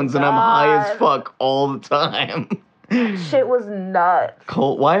Jim Jones and I'm high as fuck all the time. Shit was nuts.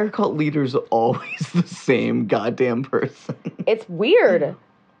 Why are cult leaders always the same goddamn person? It's weird.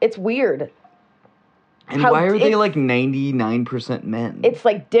 And why are they like 99% men? It's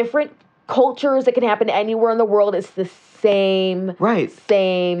like different cultures. It can happen anywhere in the world. It's the same. Right.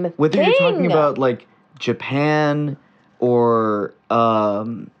 Same Whether thing. you're talking about like Japan or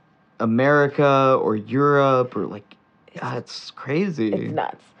America or Europe or like, it's crazy. It's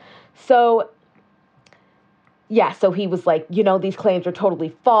nuts. So, yeah, so he was like, these claims are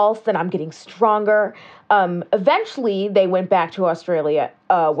totally false and I'm getting stronger. Eventually, they went back to Australia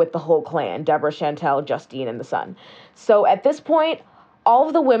with the whole clan, Deborah, Chantel, Justine, and the son. So at this point, all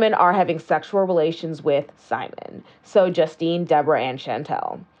of the women are having sexual relations with Simon. So Justine, Deborah, and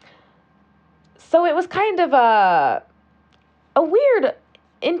Chantel. So it was kind of a weird,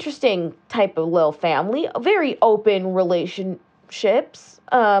 interesting type of little family, very open relationships,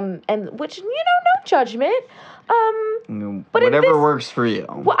 and which, no judgment. But whatever works for you.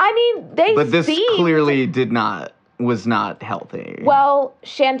 Well, I mean, But this clearly was not healthy. Well,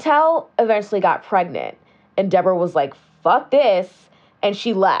 Chantel eventually got pregnant, and Deborah was like, fuck this, and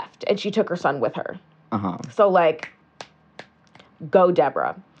she left, and she took her son with her. Uh-huh. So, like, go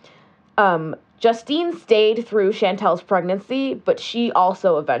Deborah. Justine stayed through Chantel's pregnancy, but she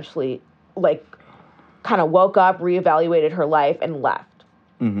also eventually, like, kind of woke up, reevaluated her life, and left.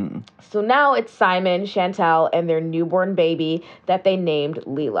 Mm-hmm. So now it's Simon, Chantel, and their newborn baby that they named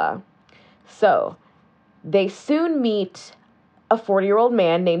Leela. So They soon meet a 40-year-old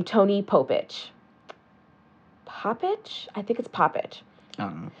man named Tony Popich. Popich? I think it's Popich. I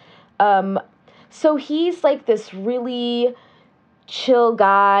don't know. So he's like this really chill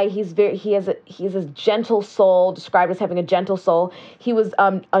guy. He has a gentle soul, described as having a gentle soul. He was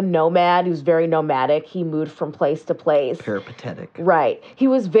a nomad. He was very nomadic. He moved from place to place. Peripatetic. Right. He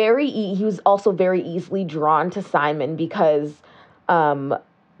was also very easily drawn to Simon because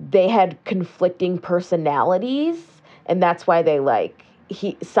they had conflicting personalities, and that's why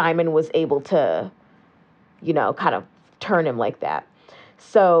Simon was able to, kind of turn him like that.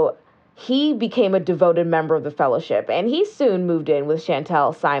 So he became a devoted member of the fellowship, and he soon moved in with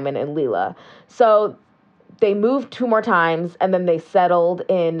Chantal, Simon, and Leela. So they moved 2 more times, and then they finally settled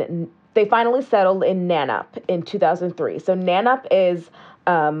in Nannup in 2003. So Nannup is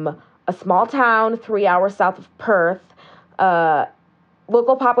a small town 3 hours south of Perth.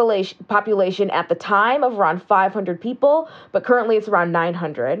 Local population at the time of around 500 people, but currently it's around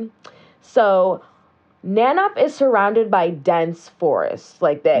 900. So Nannup is surrounded by dense forests,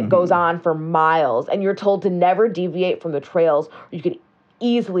 that goes on for miles, and you're told to never deviate from the trails, or you could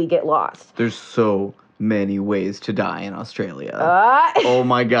easily get lost. There's so many ways to die in Australia. Oh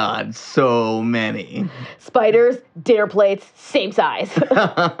my God, so many. Spiders, dinner plates, same size.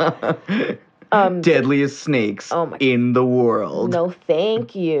 Deadliest snakes in the world. No,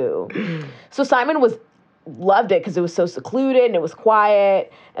 thank you. So Simon loved it because it was so secluded and it was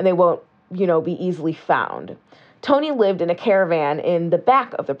quiet, and they won't, be easily found. Tony lived in a caravan in the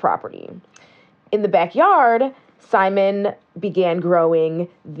back of the property. In the backyard, Simon began growing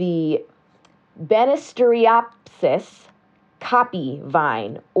the Banisteriopsis caapi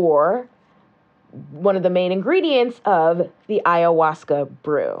vine, or one of the main ingredients of the ayahuasca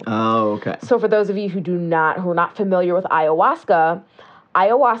brew. Oh, okay. So for those of you who are not familiar with ayahuasca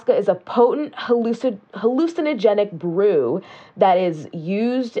is a potent hallucinogenic brew that is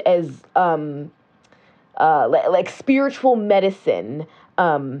used as like spiritual medicine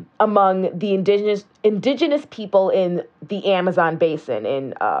among the indigenous people in the Amazon basin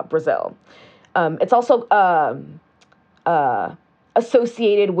in Brazil. It's also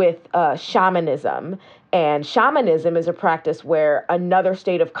associated with shamanism. And shamanism is a practice where another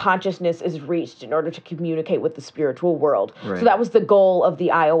state of consciousness is reached in order to communicate with the spiritual world. Right. So that was the goal of the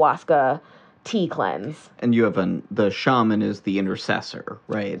ayahuasca tea cleanse. And you have the shaman is the intercessor,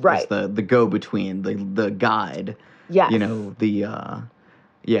 right? Right. It's the go-between, the guide. Yes.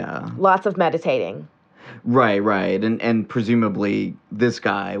 Lots of meditating. Right. And presumably this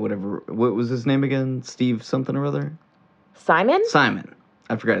guy, what was his name again? Steve something or other? Simon.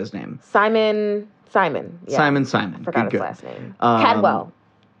 I forgot his name. Simon. Yeah. Simon. I forgot his last name. Cadwell.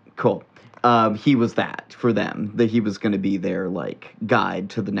 Cool. He was that for them. That he was going to be their guide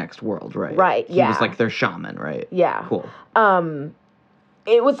to the next world, right? Right. He was their shaman, right? Yeah. Cool.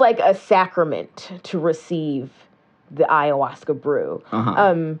 It was like a sacrament to receive the ayahuasca brew.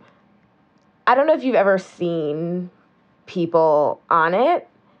 Uh-huh. I don't know if you've ever seen people on it.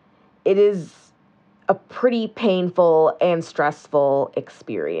 It is a pretty painful and stressful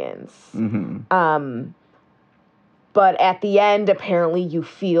experience. Mm-hmm. But at the end, apparently you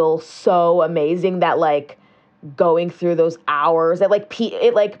feel so amazing that going through those hours,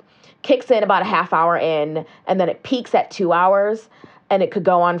 it kicks in about a half hour in, and then it peaks at 2 hours, and it could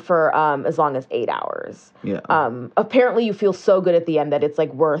go on for as long as 8 hours. Yeah. Apparently you feel so good at the end that it's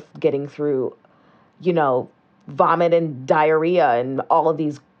worth getting through, vomit and diarrhea and all of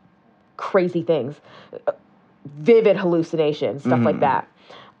these crazy things, vivid hallucinations, stuff like that.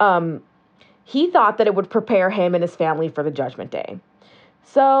 He thought that it would prepare him and his family for the Judgment Day.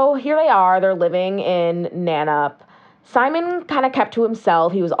 So here they are. They're living in Nannup. Simon kind of kept to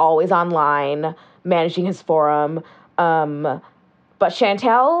himself. He was always online, managing his forum. But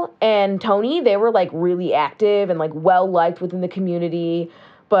Chantal and Tony, they were really active and well-liked within the community.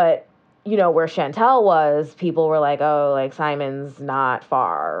 But where Chantal was, people were Simon's not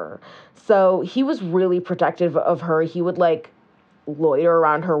far. So he was really protective of her. He would loiter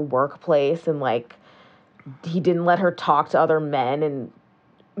around her workplace, and he didn't let her talk to other men and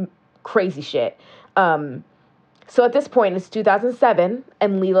crazy shit. So at this point, it's 2007,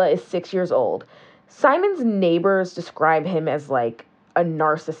 and Leela is 6 years old. Simon's neighbors describe him as a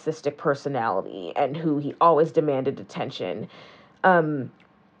narcissistic personality and who he always demanded attention.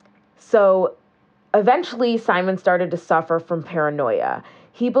 So eventually Simon started to suffer from paranoia.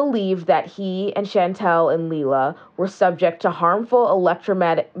 He believed that he and Chantal and Leela were subject to harmful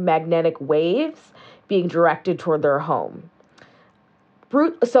electromagnetic waves being directed toward their home.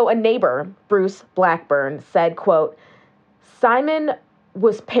 So a neighbor, Bruce Blackburn, said, quote, Simon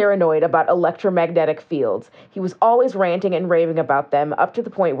was paranoid about electromagnetic fields. He was always ranting and raving about them, up to the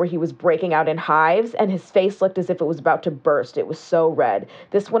point where he was breaking out in hives, and his face looked as if it was about to burst. It was so red.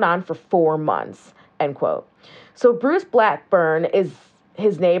 This went on for 4 months, end quote. So Bruce Blackburn is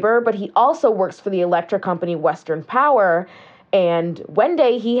his neighbor, but he also works for the electric company Western Power, and one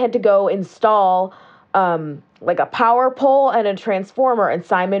day he had to go install like a power pole and a transformer, and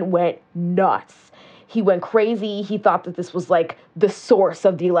Simon went nuts. He went crazy. He thought that this was like the source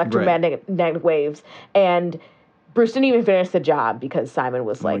of the electromagnetic waves. And Bruce didn't even finish the job because Simon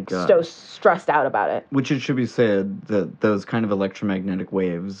was like so stressed out about it. Which it should be said that those kind of electromagnetic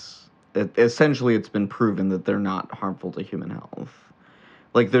waves, essentially it's been proven that they're not harmful to human health.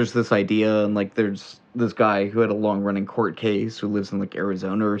 Like there's this idea, and like there's this guy who had a long-running court case who lives in like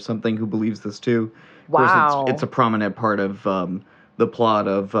Arizona or something who believes this too. Wow. It's a prominent part of the plot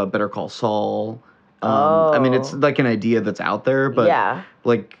of Better Call Saul. I mean, it's like an idea that's out there, but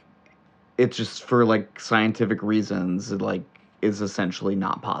like it's just for like scientific reasons, it like is essentially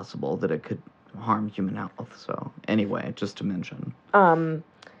not possible that it could harm human health. So anyway, just to mention.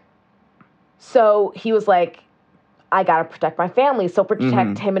 So he was like, I gotta protect my family. So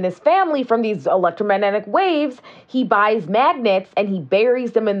protect him and his family from these electromagnetic waves, he buys magnets and he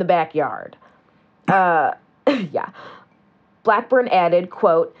buries them in the backyard. Blackburn added,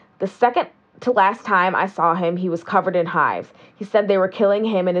 quote, the second to last time I saw him, he was covered in hives. He said they were killing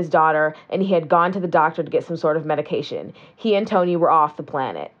him and his daughter, and he had gone to the doctor to get some sort of medication. He and Tony were off the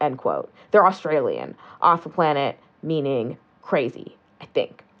planet, end quote. They're Australian. Off the planet, meaning crazy, I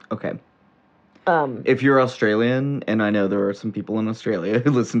think. Okay. If you're Australian, and I know there are some people in Australia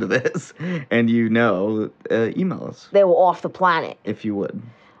who listen to this, and you know, email us. They were off the planet. If you would.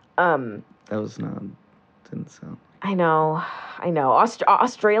 That was not, didn't sound. I know.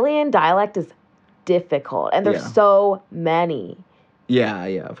 Australian dialect is difficult, and there's so many. Yeah,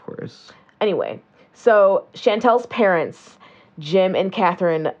 of course. Anyway, so Chantel's parents, Jim and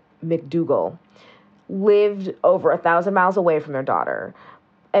Catherine McDougall, lived over 1,000 miles away from their daughter,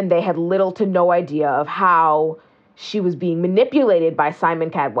 and they had little to no idea of how she was being manipulated by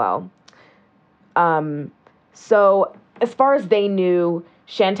Simon Cadwell. So as far as they knew,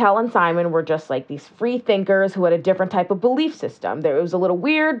 Chantel and Simon were just like these free thinkers who had a different type of belief system. It was a little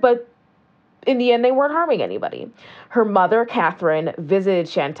weird, but in the end, they weren't harming anybody. Her mother, Catherine, visited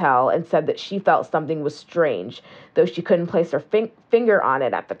Chantel and said that she felt something was strange, though she couldn't place her finger on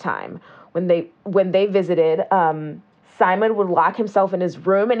it at the time. When they visited, Simon would lock himself in his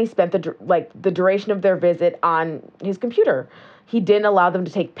room, and he spent the duration of their visit on his computer. He didn't allow them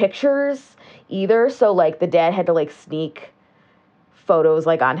to take pictures either, so like the dad had to like sneak photos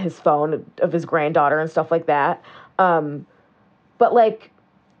like on his phone of his granddaughter and stuff like that. But like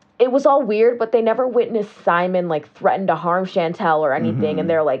it was all weird, but they never witnessed Simon like threaten to harm Chantel or anything. And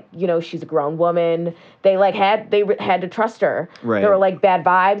they're like, you know, she's a grown woman. They had to trust her. Right. There were like bad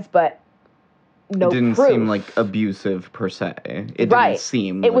vibes, but no proof. It didn't seem like abusive per se. It didn't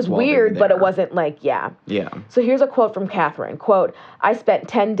seem. It was weird, but it wasn't like, Yeah. So here's a quote from Catherine. Quote, I spent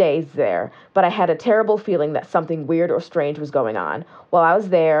 10 days there, but I had a terrible feeling that something weird or strange was going on. While I was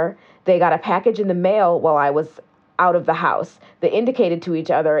there, they got a package in the mail while I was out of the house. They indicated to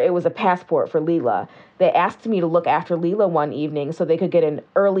each other it was a passport for Leela. They asked me to look after Leela one evening so they could get an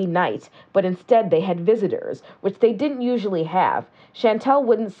early night, but instead they had visitors, which they didn't usually have. Chantel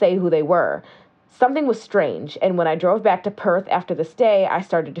wouldn't say who they were. Something was strange, and when I drove back to Perth after the stay, I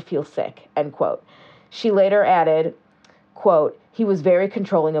started to feel sick, end quote. She later added, quote, he was very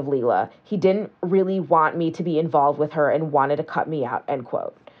controlling of Leela. He didn't really want me to be involved with her and wanted to cut me out, end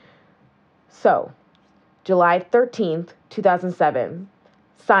quote. So, July 13th, 2007,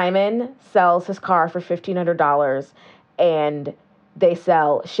 Simon sells his car for $1,500, and they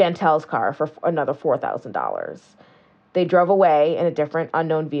sell Chantel's car for another $4,000. They drove away in a different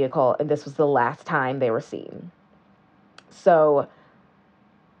unknown vehicle, and this was the last time they were seen. So,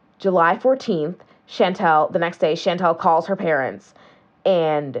 July 14th, the next day, Chantel calls her parents,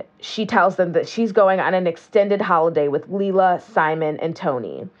 and she tells them that she's going on an extended holiday with Leela, Simon, and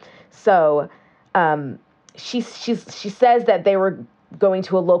Tony. So, she says that they were going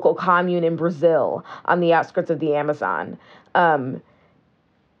to a local commune in Brazil on the outskirts of the Amazon.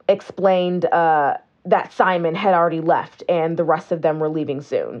 Explained that Simon had already left and the rest of them were leaving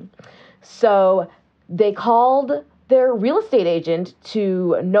soon. So they called their real estate agent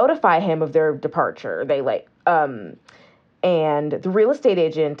to notify him of their departure. And the real estate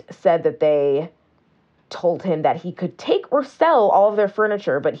agent said that they told him that he could take or sell all of their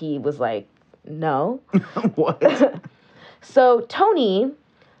furniture, but he was like, no. What? So Tony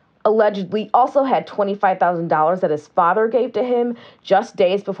allegedly also had $25,000 that his father gave to him just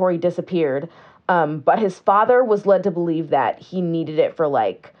days before he disappeared. But his father was led to believe that he needed it for,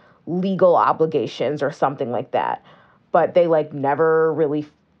 like, legal obligations or something like that. But they, like, never really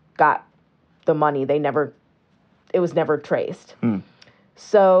got the money. It was never traced.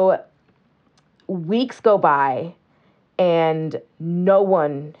 So weeks go by, and no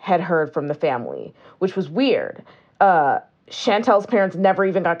one had heard from the family, which was weird. Chantel's parents never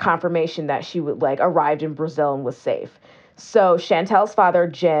even got confirmation that she arrived in Brazil and was safe. So Chantel's father,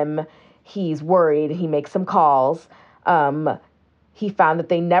 Jim, he's worried. He makes some calls. He found that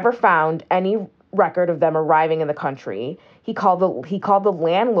they never found any record of them arriving in the country. He called the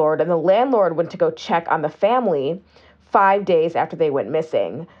landlord, and the landlord went to go check on the family 5 days after they went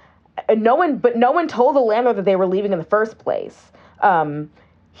missing. No one told the landlord that they were leaving in the first place.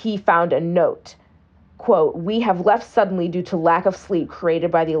 He found a note. Quote, "We have left suddenly due to lack of sleep created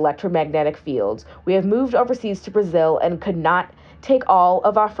by the electromagnetic fields. We have moved overseas to Brazil and could not take all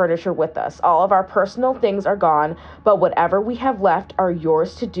of our furniture with us. All of our personal things are gone, but whatever we have left are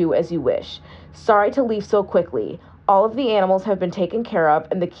yours to do as you wish. Sorry to leave so quickly. All of the animals have been taken care of,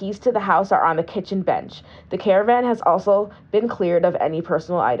 and the keys to the house are on the kitchen bench. The caravan has also been cleared of any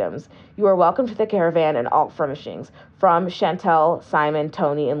personal items. You are welcome to the caravan and all furnishings. From Chantel, Simon,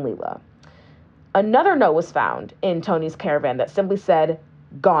 Tony, and Leela." Another note was found in Tony's caravan that simply said,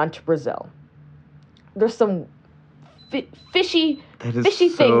 "Gone to Brazil." There's some fishy things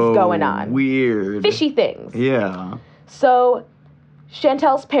going on. Weird. Fishy things. Yeah. So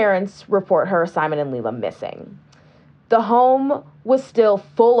Chantel's parents report her, Simon, and Leela missing. The home was still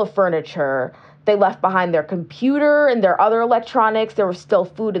full of furniture. They left behind their computer and their other electronics. There was still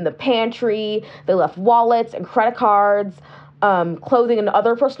food in the pantry. They left wallets and credit cards. Clothing and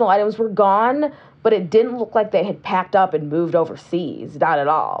other personal items were gone, but it didn't look like they had packed up and moved overseas. Not at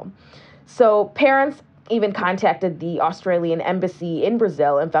all. So parents even contacted the Australian embassy in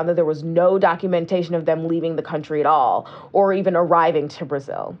Brazil and found that there was no documentation of them leaving the country at all or even arriving to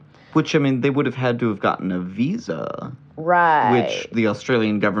Brazil. Which, I mean, they would have had to have gotten a visa. Right. Which the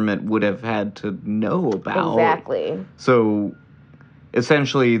Australian government would have had to know about. Exactly. So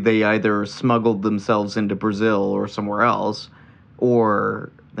essentially, they either smuggled themselves into Brazil or somewhere else,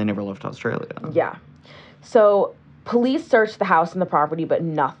 or they never left Australia. Yeah. So police searched the house and the property, but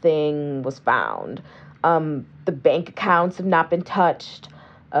nothing was found. The bank accounts have not been touched.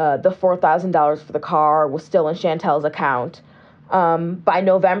 The $4,000 for the car was still in Chantel's account. By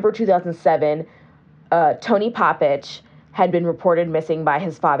November 2007, Tony Popich had been reported missing by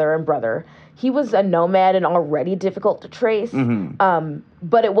his father and brother. He was a nomad and already difficult to trace,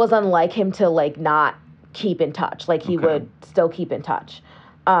 but it was unlike him to, like, not keep in touch. Like, he would still keep in touch.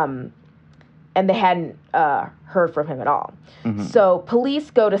 And they hadn't heard from him at all. So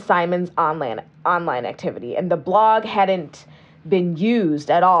police go to Simon's online activity, and the blog hadn't been used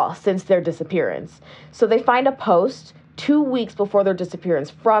at all since their disappearance. So they find a post 2 weeks before their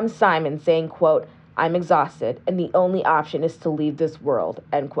disappearance from Simon saying, quote, "I'm exhausted, and the only option is to leave this world,"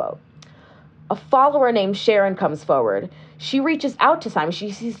 end quote. A follower named Sharon comes forward. She reaches out to Simon.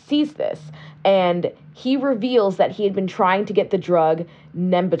 She sees this, and he reveals that he had been trying to get the drug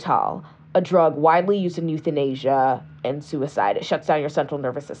Nembutal, a drug widely used in euthanasia and suicide. It shuts down your central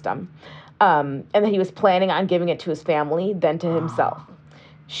nervous system. And that he was planning on giving it to his family, then to himself.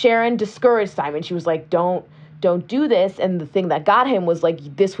 Sharon discouraged Simon. She was like, don't do this. And the thing that got him was like,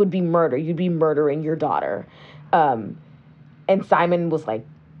 this would be murder. You'd be murdering your daughter. And Simon was like,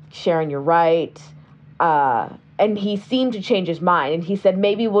 Sharon, you're right. And he seemed to change his mind. And he said,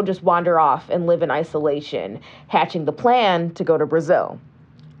 maybe we'll just wander off and live in isolation, hatching the plan to go to Brazil.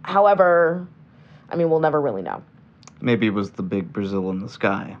 However, I mean, we'll never really know. Maybe it was the big Brazil in the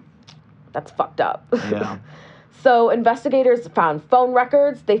sky. That's fucked up. Yeah. So investigators found phone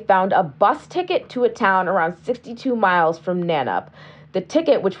records. They found a bus ticket to a town around 62 miles from Nanup. The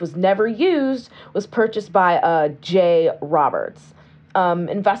ticket, which was never used, was purchased by Jay Roberts.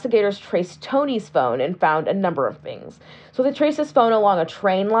 Investigators traced Tony's phone and found a number of things. So they traced his phone along a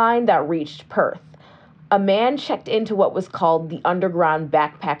train line that reached Perth. A man checked into what was called the Underground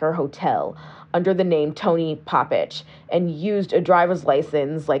Backpacker Hotel under the name Tony Popich and used a driver's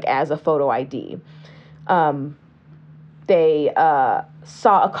license like as a photo ID. They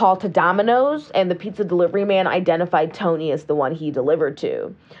saw a call to Domino's, and the pizza delivery man identified Tony as the one he delivered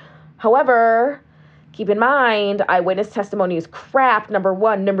to. However, keep in mind, eyewitness testimony is crap, number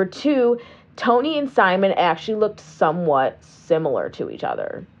one. Number two, Tony and Simon actually looked somewhat similar to each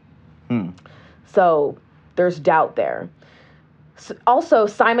other. So there's doubt there. Also,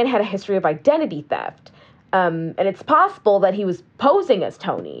 Simon had a history of identity theft. And it's possible that he was posing as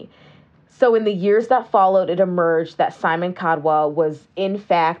Tony. So in the years that followed, it emerged that Simon Caldwell was, in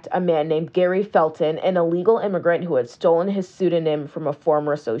fact, a man named Gary Felton, an illegal immigrant who had stolen his pseudonym from a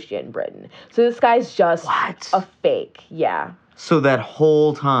former associate in Britain. So this guy's just a fake. Yeah. So that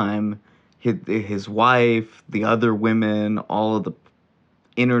whole time, his wife, the other women, all of the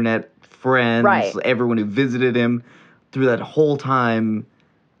internet friends, everyone who visited him, through that whole time,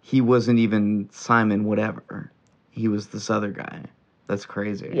 he wasn't even Simon whatever. He was this other guy. That's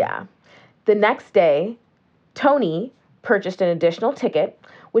crazy. Yeah. The next day, Tony purchased an additional ticket,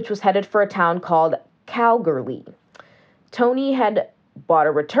 which was headed for a town called Calgary. Tony had bought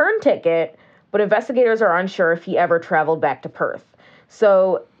a return ticket, but investigators are unsure if he ever traveled back to Perth.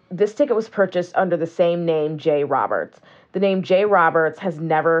 So this ticket was purchased under the same name, Jay Roberts. The name Jay Roberts has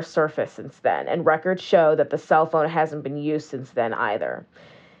never surfaced since then, and records show that the cell phone hasn't been used since then either.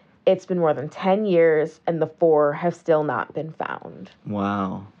 It's been more than 10 years, and the 4 have still not been found.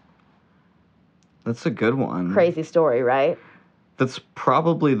 Wow. That's a good one. Crazy story, right? That's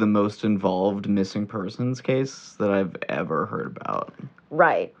probably the most involved missing persons case that I've ever heard about.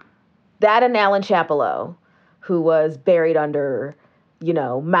 Right. That and Alan Chapelot, who was buried under,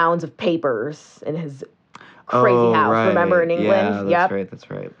 mounds of papers in his crazy house. Right. Remember, in England? Yeah,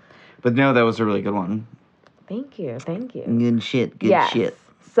 that's right. But no, that was a really good one. Thank you. Good shit.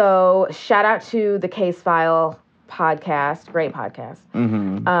 So, shout out to the Case File podcast. Great podcast.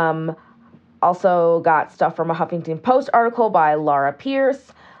 Mm-hmm. Also got stuff from a Huffington Post article by Laura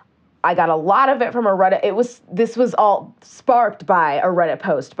Pierce. I got a lot of it from a Reddit. This was all sparked by a Reddit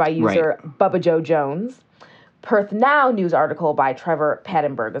post by user Bubba Joe Jones. Perth Now news article by Trevor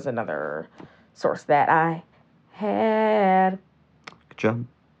Pattenberg is another source that I had. Good job.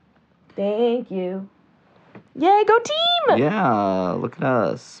 Thank you. Yay, go team! Yeah, look at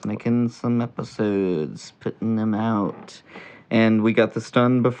us making some episodes, putting them out. And we got this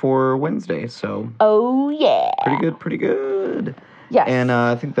done before Wednesday, so... Oh, yeah. Pretty good. Yes. And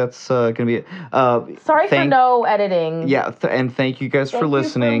I think that's going to be it. Sorry for no editing. Yeah, and thank you guys for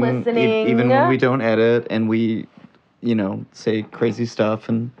listening. Even when we don't edit and we, say crazy stuff,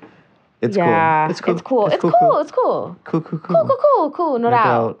 and it's cool. It's cool. Cool. No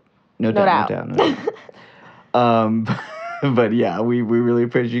doubt. No doubt. But yeah, we really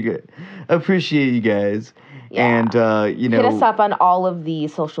appreciate you guys. Yeah. And, hit us up on all of the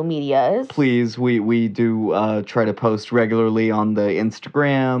social medias. Please, we do try to post regularly on the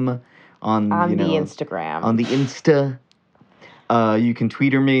Instagram, on the Insta. You can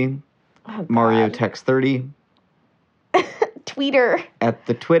tweeter me, MarioTex30. Tweeter. At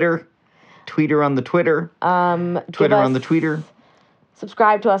the Twitter. Tweeter on the Twitter. Twitter on the tweeter.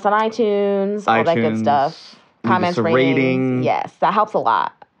 Subscribe to us on iTunes, all that good stuff. Comments, ratings. Rating. Yes, that helps a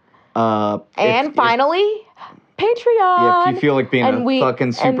lot. And finally, Patreon. Yeah, if you feel like being a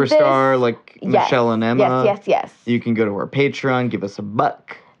fucking superstar like Michelle and Emma, yes. You can go to our Patreon, give us $1.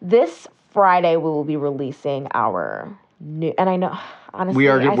 This Friday we will be releasing our new, and I know, honestly,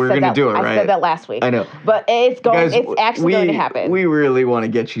 we're going to do it, right? I said that last week. I know. But it's actually going to happen. We really want to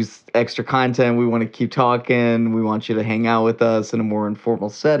get you extra content. We want to keep talking. We want you to hang out with us in a more informal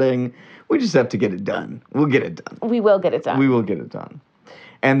setting. We just have to get it done. We'll get it done. We will get it done. We will get it done.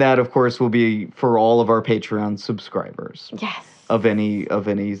 And that, of course, will be for all of our Patreon subscribers. Yes. Of any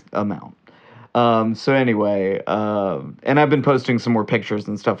amount. So anyway, and I've been posting some more pictures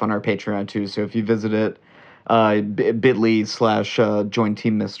and stuff on our Patreon too. So if you visit it, bit.ly/join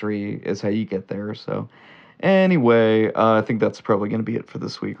Team Mystery is how you get there. So anyway, I think that's probably going to be it for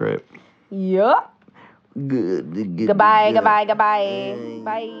this week, right? Yep. Good. Goodbye. Bye.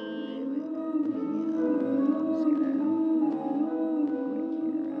 Bye-bye.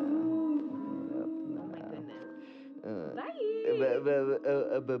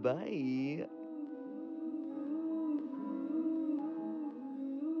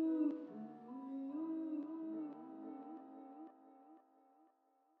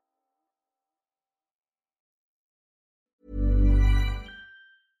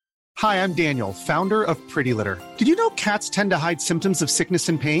 Hi, I'm Daniel, founder of Pretty Litter. Did you know cats tend to hide symptoms of sickness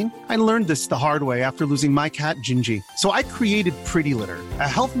and pain? I learned this the hard way after losing my cat, Gingy. So I created Pretty Litter, a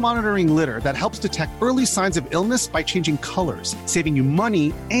health monitoring litter that helps detect early signs of illness by changing colors, saving you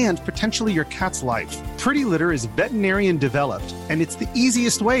money and potentially your cat's life. Pretty Litter is veterinarian developed, and it's the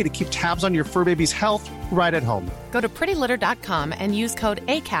easiest way to keep tabs on your fur baby's health right at home. Go to prettylitter.com and use code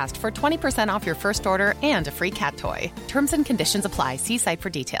ACAST for 20% off your first order and a free cat toy. Terms and conditions apply. See site for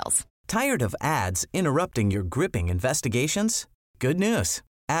details. Tired of ads interrupting your gripping investigations? Good news.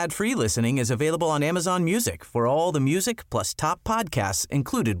 Ad-free listening is available on Amazon Music for all the music plus top podcasts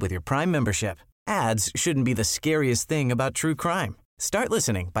included with your Prime membership. Ads shouldn't be the scariest thing about true crime. Start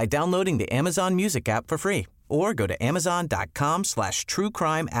listening by downloading the Amazon Music app for free or go to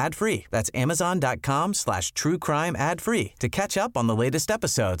amazon.com/truecrime ad free. That's amazon.com/truecrime ad free to catch up on the latest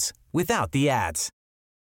episodes without the ads.